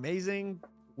something amazing,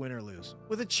 win or lose.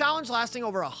 With a challenge lasting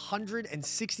over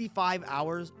 165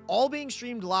 hours, all being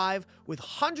streamed live with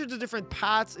hundreds of different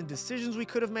paths and decisions we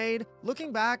could have made,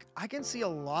 looking back, I can see a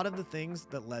lot of the things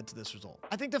that led to this result.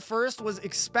 I think the first was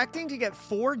expecting to get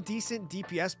 4 decent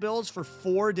DPS builds for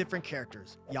 4 different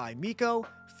characters: Yae Miko,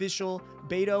 Fischl,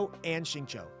 Beidou, and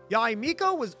Xingqiu. Yae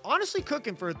Miko was honestly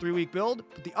cooking for a 3-week build,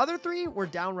 but the other 3 were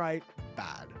downright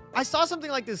bad. I saw something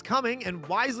like this coming and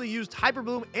wisely used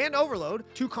Hyperbloom and Overload,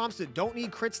 2 comps that don't need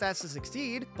crit stats to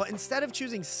succeed, but instead of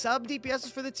choosing sub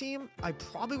DPSs for the team, I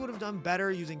probably would have done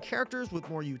better using characters with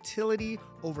more utility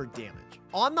over damage.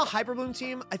 On the Hyperbloom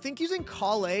team, I think using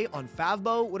Kale on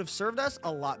Favbo would have served us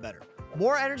a lot better.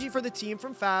 More energy for the team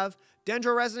from Fav,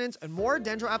 Dendro Resonance, and more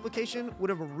Dendro application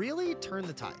would have really turned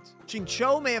the tides.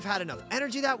 Xingqiu may have had enough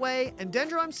energy that way, and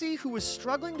Dendro MC, who was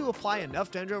struggling to apply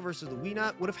enough Dendro versus the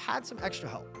Weena, would have had some extra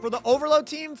help. For the Overload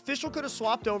team, Fischl could have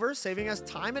swapped over, saving us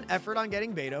time and effort on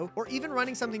getting Beidou, or even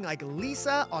running something like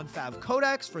Lisa on Fav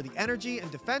Codex for the energy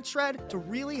and defense shred to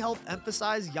really help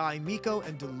emphasize Yae Miko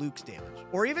and Diluc's damage.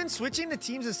 Or even switching the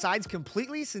teams' sides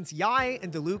completely, since Yae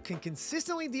and Diluc can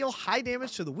consistently deal high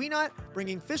damage to the Weena,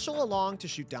 bringing Fischl along to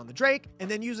shoot down the Drake,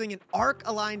 and then using an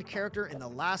arc-aligned character in the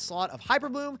last slot of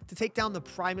Hyperbloom to take down the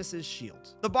Primus'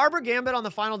 shields. The Barber Gambit on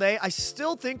the final day, I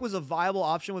still think was a viable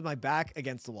option with my back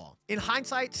against the wall. In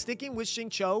hindsight, sticking with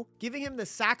Xingqiu, giving him the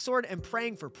Sack Sword and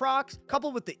praying for procs,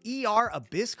 coupled with the ER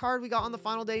Abyss card we got on the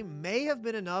final day, may have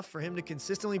been enough for him to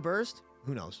consistently burst.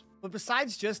 Who knows? But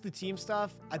besides just the team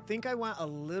stuff, I think I went a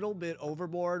little bit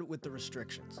overboard with the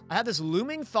restrictions. I had this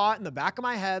looming thought in the back of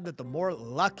my head that the more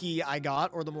lucky I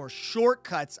got or the more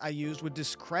shortcuts I used would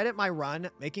discredit my run,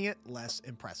 making it less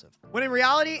impressive. When in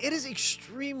reality, it is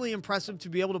extremely impressive to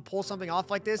be able to pull something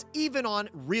off like this, even on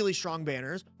really strong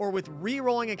banners, or with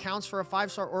re-rolling accounts for a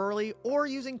 5-star early, or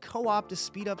using co-op to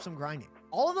speed up some grinding.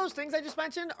 All of those things I just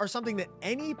mentioned are something that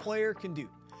any player can do.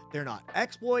 They're not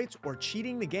exploits or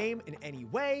cheating the game in any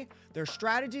way. They're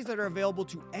strategies that are available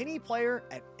to any player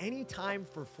at any time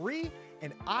for free.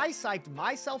 And I psyched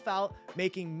myself out,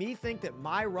 making me think that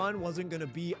my run wasn't going to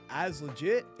be as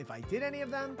legit if I did any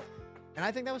of them. And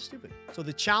I think that was stupid. So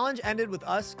the challenge ended with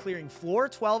us clearing floor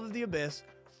 12 of the Abyss,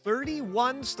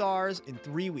 31 stars in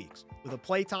 3 weeks, with a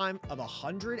playtime of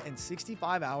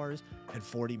 165 hours and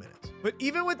 40 minutes. But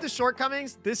even with the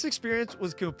shortcomings, this experience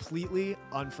was completely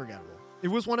unforgettable. It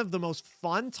was one of the most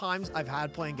fun times I've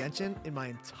had playing Genshin in my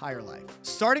entire life.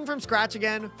 Starting from scratch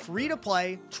again, free to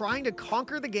play, trying to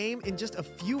conquer the game in just a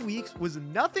few weeks was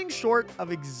nothing short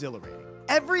of exhilarating.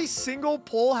 Every single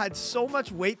pull had so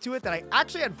much weight to it that I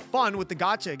actually had fun with the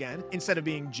gacha again, instead of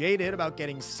being jaded about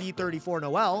getting C34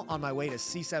 Noel on my way to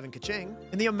C7 Kaching.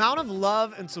 And the amount of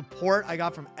love and support I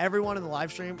got from everyone in the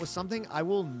live stream was something I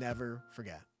will never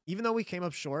forget. Even though we came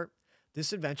up short,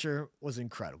 this adventure was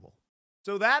incredible.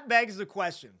 So that begs the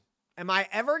question, am I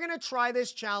ever going to try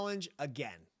this challenge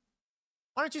again?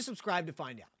 Why don't you subscribe to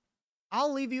find out?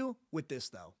 I'll leave you with this,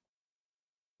 though.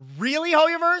 Really,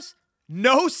 Hoyoverse?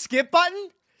 No skip button?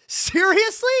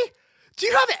 Seriously? Do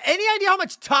you have any idea how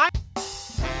much time...